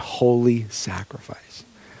and holy sacrifice.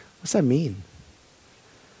 What's that mean?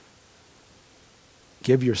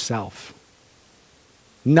 Give yourself.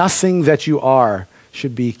 Nothing that you are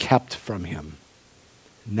should be kept from him.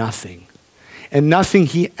 Nothing. And nothing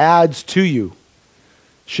he adds to you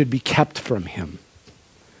should be kept from him.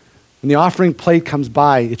 When the offering plate comes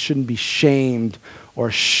by, it shouldn't be shamed or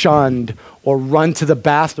shunned or run to the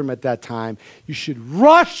bathroom at that time. You should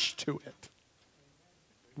rush to it.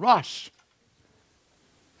 Rush.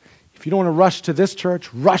 If you don't want to rush to this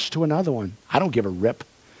church, rush to another one. I don't give a rip.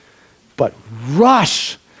 But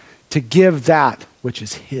rush to give that which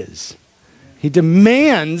is his. He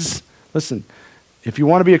demands, listen, if you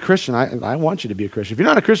want to be a Christian, I want you to be a Christian. If you're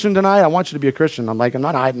not a Christian tonight, I want you to be a Christian. I'm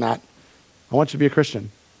not hiding that. I want you to be a Christian.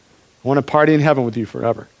 I want to party in heaven with you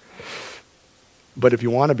forever. But if you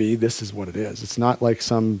want to be, this is what it is. It's not like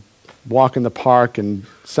some walk in the park and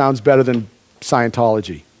sounds better than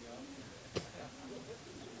Scientology.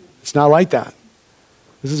 It's not like that.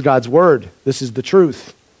 This is God's word. This is the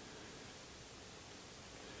truth.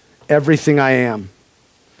 Everything I am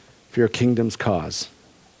for your kingdom's cause.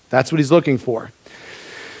 That's what he's looking for.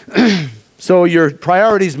 So your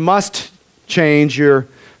priorities must change. Your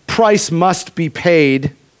price must be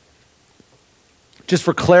paid. Just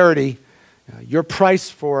for clarity, your price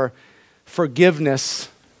for forgiveness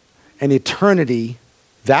and eternity,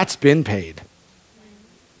 that's been paid.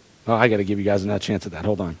 Oh, I got to give you guys another chance at that.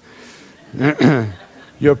 Hold on.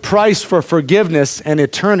 Your price for forgiveness and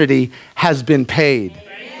eternity has been paid.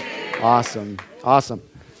 Awesome. Awesome.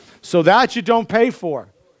 So that you don't pay for.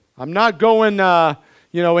 I'm not going,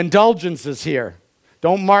 indulgences here.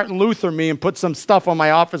 Don't Martin Luther me and put some stuff on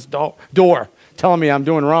my office door telling me I'm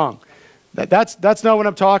doing wrong. That's not what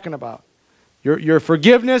I'm talking about. Your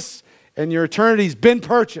forgiveness and your eternity's been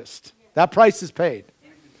purchased. That price is paid.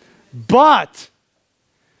 But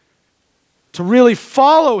to really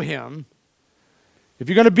follow him, if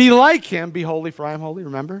you're going to be like him, be holy for I am holy,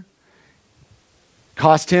 remember?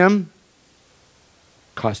 Cost him,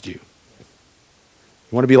 cost you.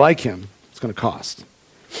 You want to be like him, it's going to cost.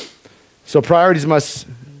 So priorities must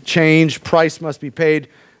change, price must be paid,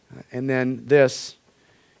 and then this,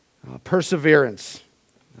 perseverance.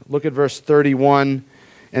 Look at verse 31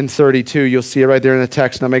 and 32. You'll see it right there in the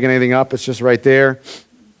text. Not making anything up. It's just right there.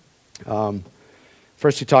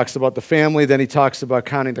 First he talks about the family. Then he talks about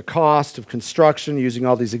counting the cost of construction, using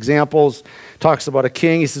all these examples. Talks about a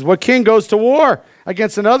king. He says, what king goes to war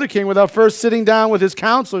against another king without first sitting down with his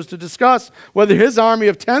counselors to discuss whether his army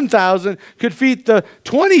of 10,000 could defeat the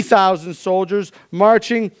 20,000 soldiers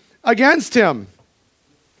marching against him?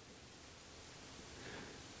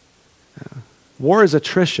 War is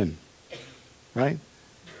attrition, right?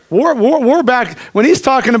 War back, when he's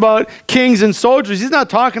talking about kings and soldiers, he's not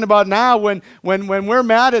talking about now when we're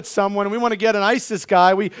mad at someone and we want to get an ISIS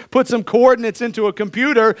guy, we put some coordinates into a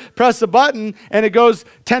computer, press a button, and it goes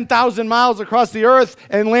 10,000 miles across the earth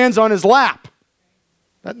and lands on his lap.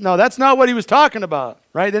 No, that's not what he was talking about,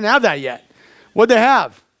 right? They didn't have that yet. What'd they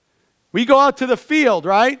have? We go out to the field,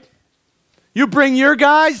 right? You bring your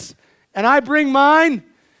guys, and I bring mine.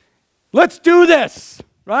 Let's do this,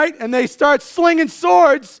 right? And they start slinging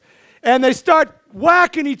swords, and they start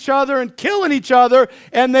whacking each other and killing each other,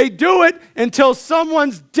 and they do it until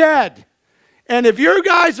someone's dead. And if your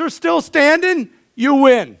guys are still standing, you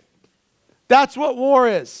win. That's what war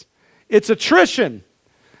is. It's attrition.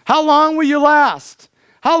 How long will you last?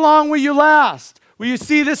 How long will you last? Will you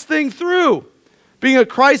see this thing through? Being a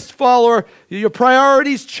Christ follower, your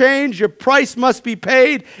priorities change, your price must be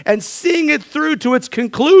paid, and seeing it through to its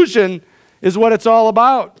conclusion is what it's all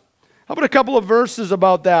about. How about a couple of verses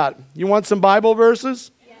about that? You want some Bible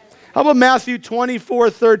verses? Yes. How about Matthew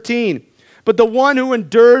 24:13? But the one who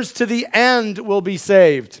endures to the end will be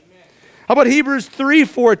saved. Amen. How about Hebrews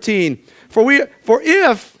 3:14?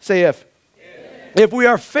 If we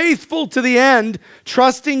are faithful to the end,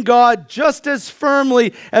 trusting God just as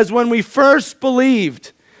firmly as when we first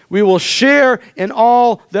believed, we will share in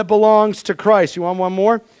all that belongs to Christ. You want one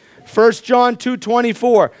more? 1 John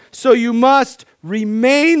 2:24. So you must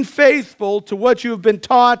remain faithful to what you have been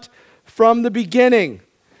taught from the beginning,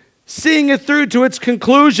 seeing it through to its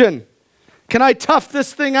conclusion. Can I tough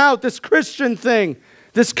this thing out, this Christian thing?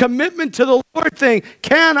 This commitment to the Lord thing.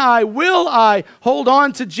 Can I, will I hold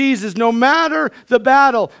on to Jesus no matter the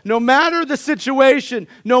battle, no matter the situation,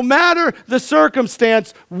 no matter the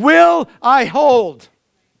circumstance? Will I hold?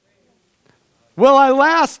 Will I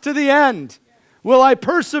last to the end? Will I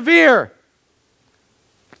persevere?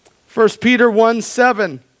 1 Peter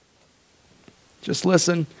 1:7. Just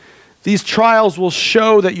listen. These trials will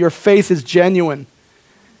show that your faith is genuine.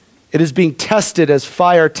 It is being tested as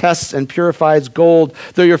fire tests and purifies gold,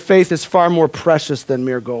 though your faith is far more precious than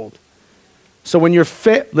mere gold. So when your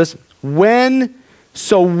when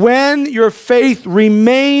your faith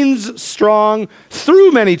remains strong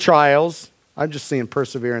through many trials, I'm just seeing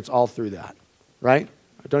perseverance all through that, right?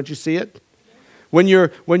 Don't you see it? When your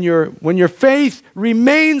faith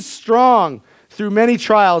remains strong through many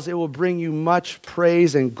trials, it will bring you much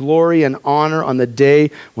praise and glory and honor on the day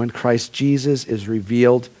when Christ Jesus is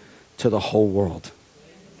revealed to the whole world.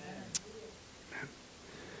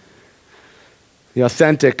 The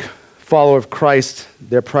authentic follower of Christ,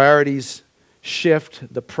 their priorities shift.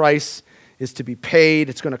 The price is to be paid.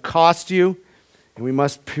 It's going to cost you, and we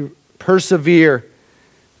must persevere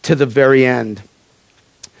to the very end.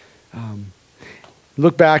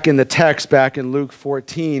 Look back in the text, back in Luke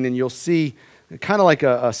 14, and you'll see kind of like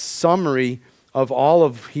a summary of all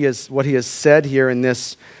of what he has said here in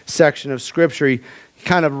this section of Scripture. He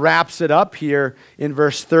kind of wraps it up here in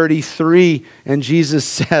verse 33, and Jesus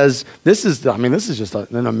says, this is just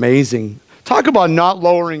an amazing, talk about not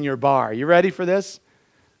lowering your bar. You ready for this?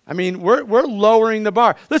 I mean, we're lowering the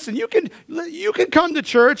bar. Listen, you can come to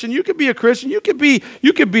church and you can be a Christian. You could be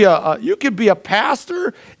a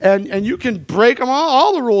pastor and you can break them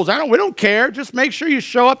all the rules. We don't care. Just make sure you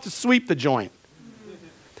show up to sweep the joint.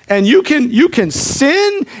 And you can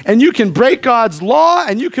sin and you can break God's law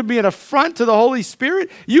and you can be an affront to the Holy Spirit.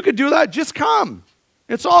 You could do that. Just come.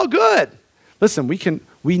 It's all good. Listen,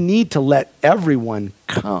 we need to let everyone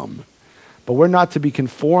come. But we're not to be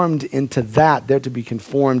conformed into that. They're to be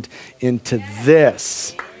conformed into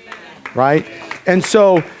this. Right? And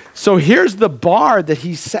so here's the bar that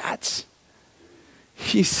he sets.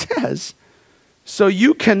 He says, so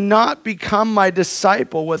you cannot become my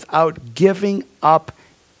disciple without giving up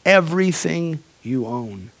everything you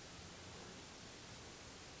own.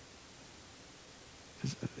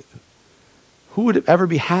 Who would ever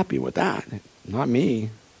be happy with that? Not me.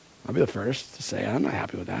 I'll be the first to say I'm not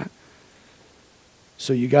happy with that.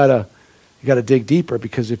 So you gotta dig deeper,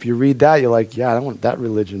 because if you read that, you're like, yeah, that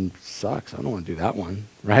religion sucks. I don't want to do that one,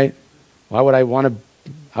 right? Why would I want to?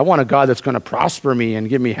 I want a God that's going to prosper me and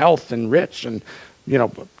give me health and rich and,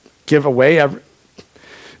 give away every.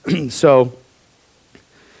 So,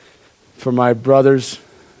 for my brothers,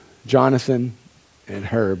 Jonathan and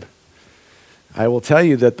Herb, I will tell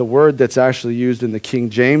you that the word that's actually used in the King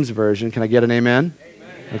James Version, can I get an amen?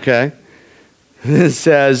 Amen. Okay. It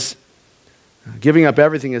says, giving up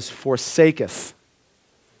everything is forsaketh.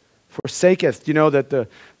 Forsaketh. You know that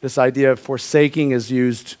this idea of forsaking is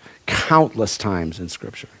used countless times in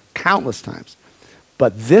Scripture. Countless times.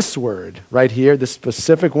 But this word right here, this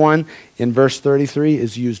specific one in verse 33,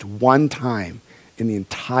 is used one time in the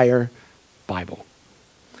entire Bible.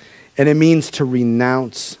 And it means to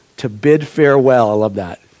renounce, to bid farewell. I love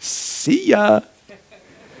that. See ya.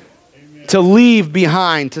 Amen. To leave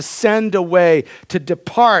behind, to send away, to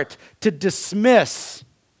depart, to dismiss.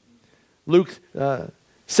 Luke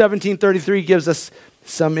 17:33 gives us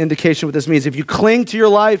some indication what this means. If you cling to your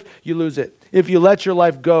life, you lose it. If you let your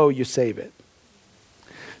life go, you save it.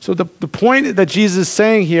 So the point that Jesus is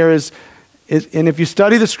saying here is, and if you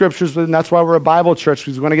study the Scriptures, and that's why we're a Bible church,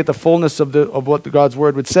 because we want to get the fullness of what God's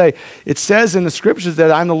Word would say. It says in the Scriptures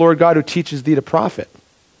that I'm the Lord God who teaches thee to profit.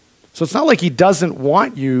 So it's not like he doesn't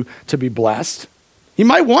want you to be blessed. He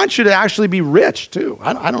might want you to actually be rich too.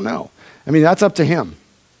 I don't know. I mean, that's up to him.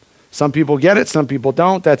 Some people get it, some people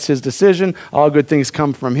don't. That's his decision. All good things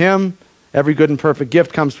come from him. Every good and perfect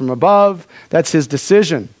gift comes from above. That's his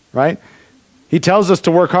decision, right? He tells us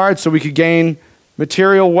to work hard so we could gain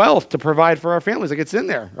material wealth to provide for our families. Like, it's in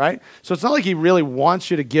there, right? So it's not like he really wants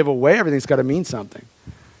you to give away everything. It's got to mean something.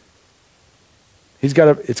 It's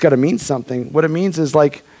got to mean something. What it means is,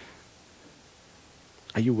 like,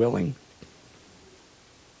 are you willing?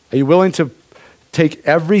 Are you willing to take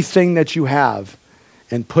everything that you have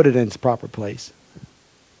and put it in its proper place?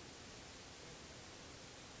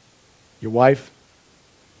 Your wife,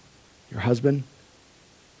 your husband,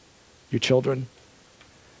 your children,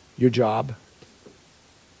 your job,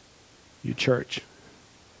 your church,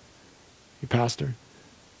 your pastor,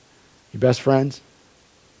 your best friends,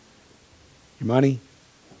 your money,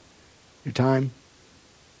 your time,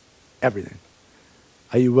 everything.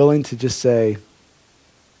 Are you willing to just say,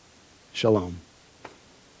 Shalom.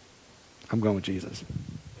 I'm going with Jesus.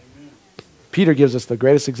 Peter gives us the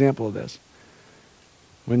greatest example of this.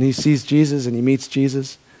 When he sees Jesus and he meets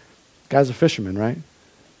Jesus, the guy's a fisherman, right?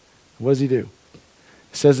 What does he do?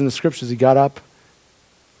 It says in the scriptures he got up,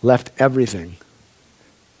 left everything,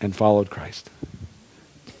 and followed Christ.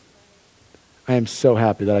 I am so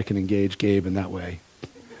happy that I can engage Gabe in that way.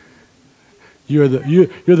 You're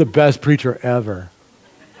the best preacher ever.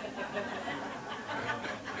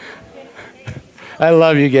 I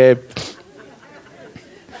love you, Gabe.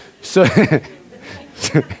 So,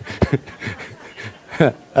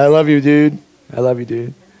 I love you, dude. I love you,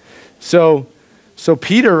 dude. So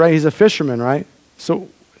Peter, right? He's a fisherman, right? So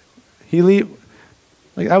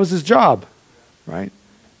like that was his job, right?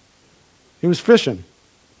 He was fishing.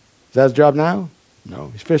 Is that his job now? No,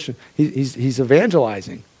 he's fishing. He's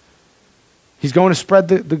evangelizing. He's going to spread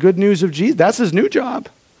the good news of Jesus. That's his new job.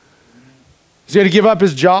 He's going to give up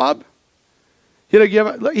his job.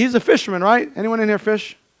 He's a fisherman, right? Anyone in here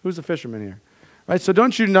fish? Who's a fisherman here? Right? So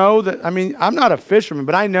don't you know that, I'm not a fisherman,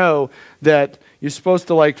 but I know that you're supposed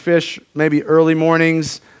to like fish maybe early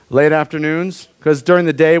mornings, late afternoons, because during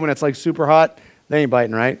the day when it's like super hot, they ain't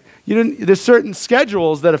biting, right? There's certain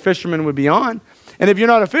schedules that a fisherman would be on. And if you're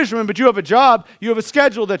not a fisherman, but you have a job, you have a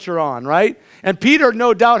schedule that you're on, right? And Peter,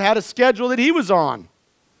 no doubt, had a schedule that he was on.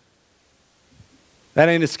 That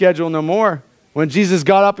ain't a schedule no more. When Jesus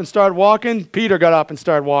got up and started walking, Peter got up and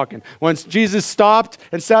started walking. When Jesus stopped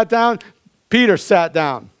and sat down, Peter sat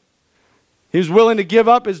down. He was willing to give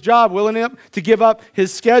up his job, willing to give up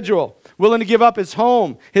his schedule, willing to give up his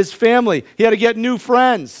home, his family. He had to get new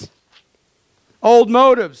friends, old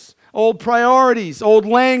motives, old priorities, old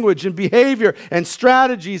language and behavior and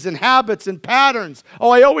strategies and habits and patterns. Oh,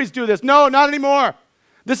 I always do this. No, not anymore.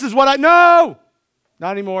 This is what no,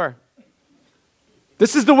 not anymore.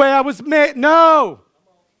 This is the way I was made. No.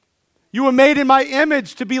 You were made in my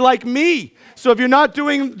image to be like me. So if you're not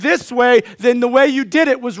doing this way, then the way you did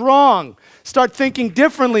it was wrong. Start thinking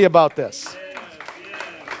differently about this.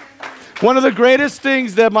 One of the greatest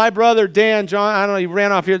things that my brother Dan, he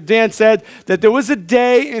ran off here. Dan said that there was a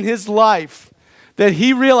day in his life that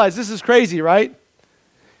he realized, this is crazy, right?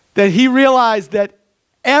 That he realized that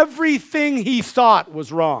everything he thought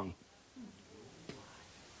was wrong.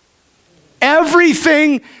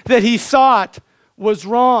 Everything that he thought was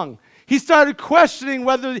wrong. He started questioning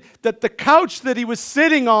whether that the couch that he was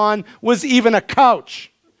sitting on was even a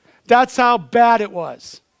couch. That's how bad it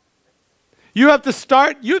was. You have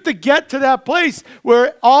to get to that place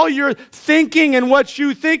where all your thinking and what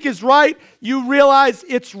you think is right, you realize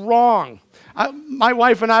it's wrong. My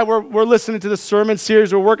wife and I we're listening to the sermon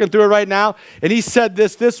series. We're working through it right now. And he said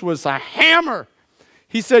this was a hammer.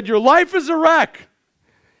 He said, your life is a wreck.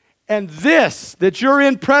 And this that you're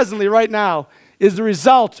in presently right now is the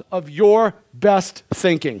result of your best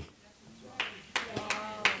thinking.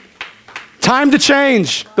 Time to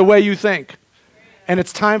change the way you think. And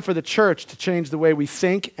it's time for the church to change the way we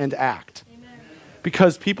think and act.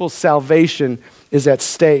 Because people's salvation is at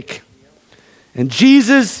stake. And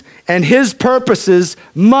Jesus and his purposes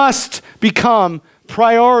must become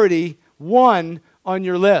priority one on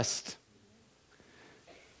your list.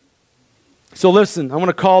 So listen, I want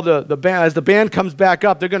to call the band. As the band comes back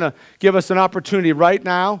up, they're going to give us an opportunity right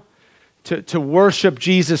now to worship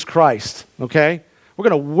Jesus Christ, okay? We're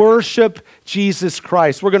going to worship Jesus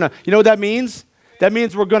Christ. We're going to, you know what that means? That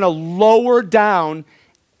means we're going to lower down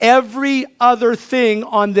every other thing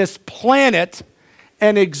on this planet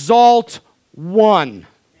and exalt one,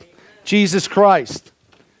 Jesus Christ.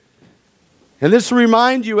 And this will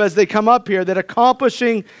remind you as they come up here that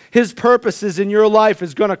accomplishing his purposes in your life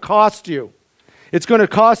is going to cost you. It's going to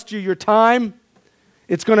cost you your time.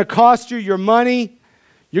 It's going to cost you your money.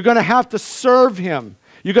 You're going to have to serve him.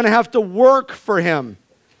 You're going to have to work for him.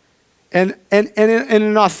 And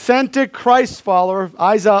an authentic Christ follower,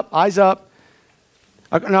 eyes up,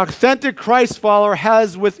 an authentic Christ follower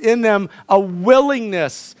has within them a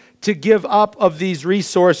willingness to give up of these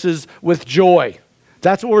resources with joy.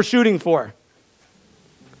 That's what we're shooting for.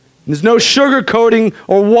 There's no sugarcoating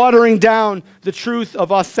or watering down the truth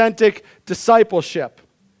of authentic discipleship.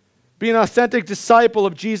 Being an authentic disciple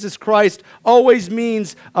of Jesus Christ always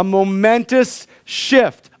means a momentous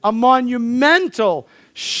shift, a monumental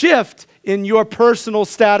shift in your personal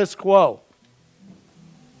status quo.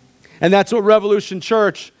 And that's what Revolution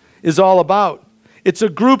Church is all about. It's a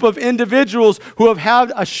group of individuals who have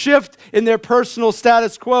had a shift in their personal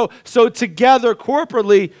status quo. So together,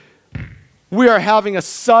 corporately, we are having a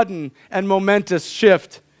sudden and momentous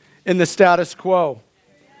shift in the status quo.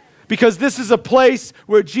 because this is a place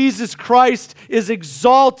where Jesus Christ is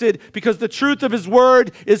exalted because the truth of his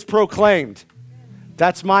word is proclaimed.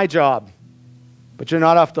 That's my job. But you're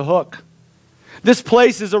not off the hook. This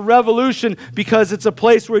place is a revolution because it's a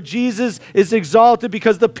place where Jesus is exalted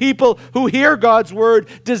because the people who hear God's word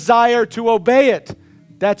desire to obey it.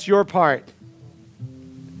 That's your part.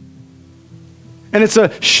 And it's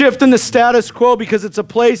a shift in the status quo because it's a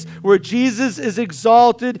place where Jesus is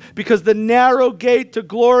exalted because the narrow gate to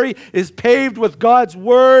glory is paved with God's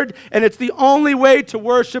word, and it's the only way to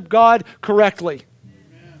worship God correctly.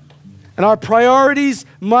 And our priorities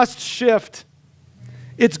must shift.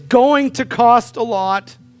 It's going to cost a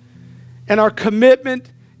lot, and our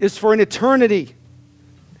commitment is for an eternity.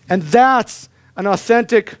 And that's an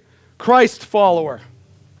authentic Christ follower.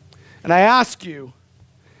 And I ask you,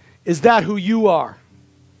 is that who you are?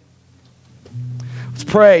 Let's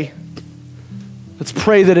pray. Let's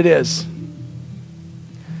pray that it is.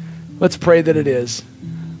 Let's pray that it is.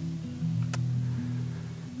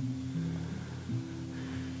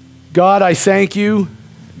 God, I thank you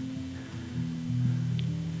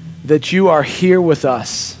that you are here with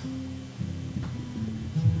us.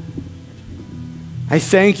 I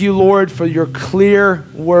thank you, Lord, for your clear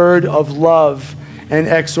word of love and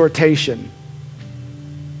exhortation.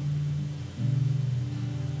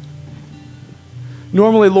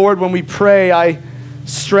 Normally, Lord, when we pray, I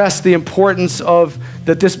stress the importance of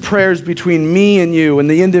that this prayer is between me and you and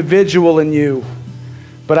the individual and you.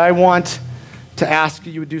 But I want to ask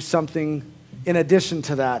you would do something in addition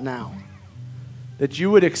to that now. That you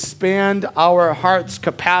would expand our heart's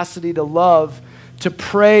capacity to love, to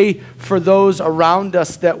pray for those around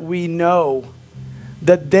us that we know,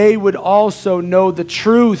 that they would also know the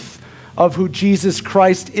truth of who Jesus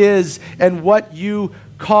Christ is and what you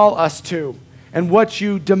call us to. And what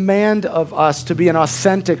you demand of us to be an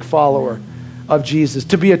authentic follower of Jesus,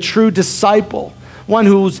 to be a true disciple, one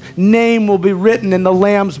whose name will be written in the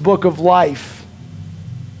Lamb's book of life.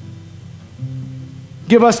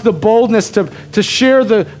 Give us the boldness to share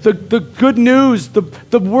the good news,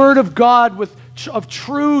 the word of God of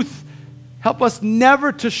truth. Help us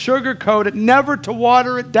never to sugarcoat it, never to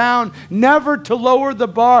water it down, never to lower the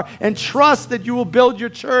bar, and trust that you will build your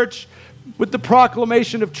church with the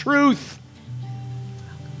proclamation of truth.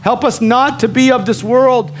 Help us not to be of this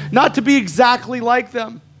world, not to be exactly like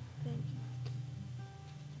them,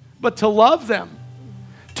 but to love them,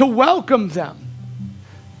 to welcome them,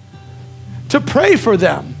 to pray for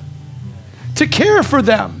them, to care for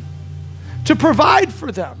them, to provide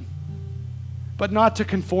for them, but not to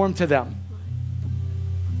conform to them.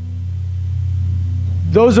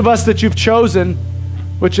 Those of us that you've chosen,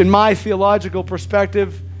 which in my theological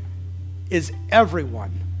perspective is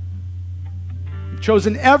everyone.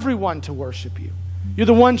 Chosen everyone to worship you. You're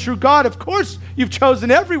the one true God. Of course, you've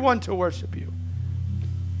chosen everyone to worship you.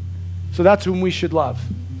 So that's whom we should love.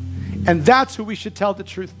 And that's who we should tell the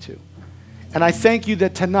truth to. And I thank you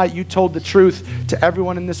that tonight you told the truth to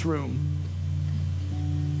everyone in this room.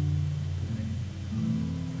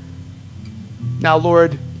 Now,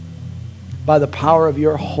 Lord, by the power of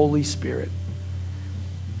your Holy Spirit,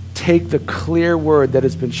 take the clear word that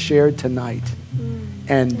has been shared tonight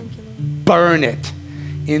and burn it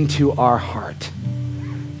into our heart,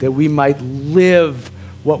 that we might live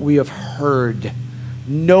what we have heard,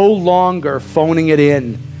 no longer phoning it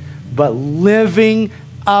in, but living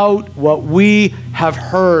out what we have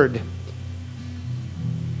heard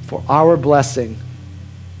for our blessing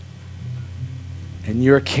and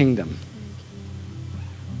your kingdom.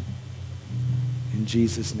 In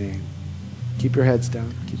Jesus' name. Keep your heads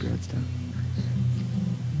down. Keep your heads down.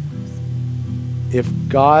 If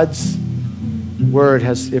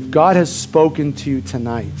God has spoken to you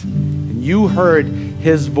tonight and you heard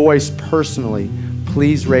his voice personally,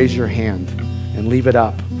 please raise your hand and leave it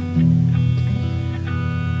up.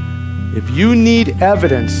 If you need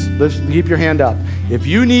evidence, let's keep your hand up. If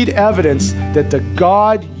you need evidence that the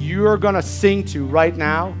God you're going to sing to right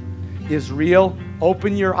now is real,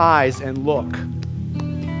 open your eyes and look.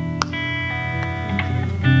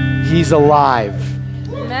 He's alive.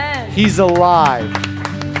 Amen. He's alive.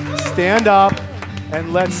 Stand up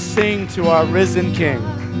and let's sing to our risen King.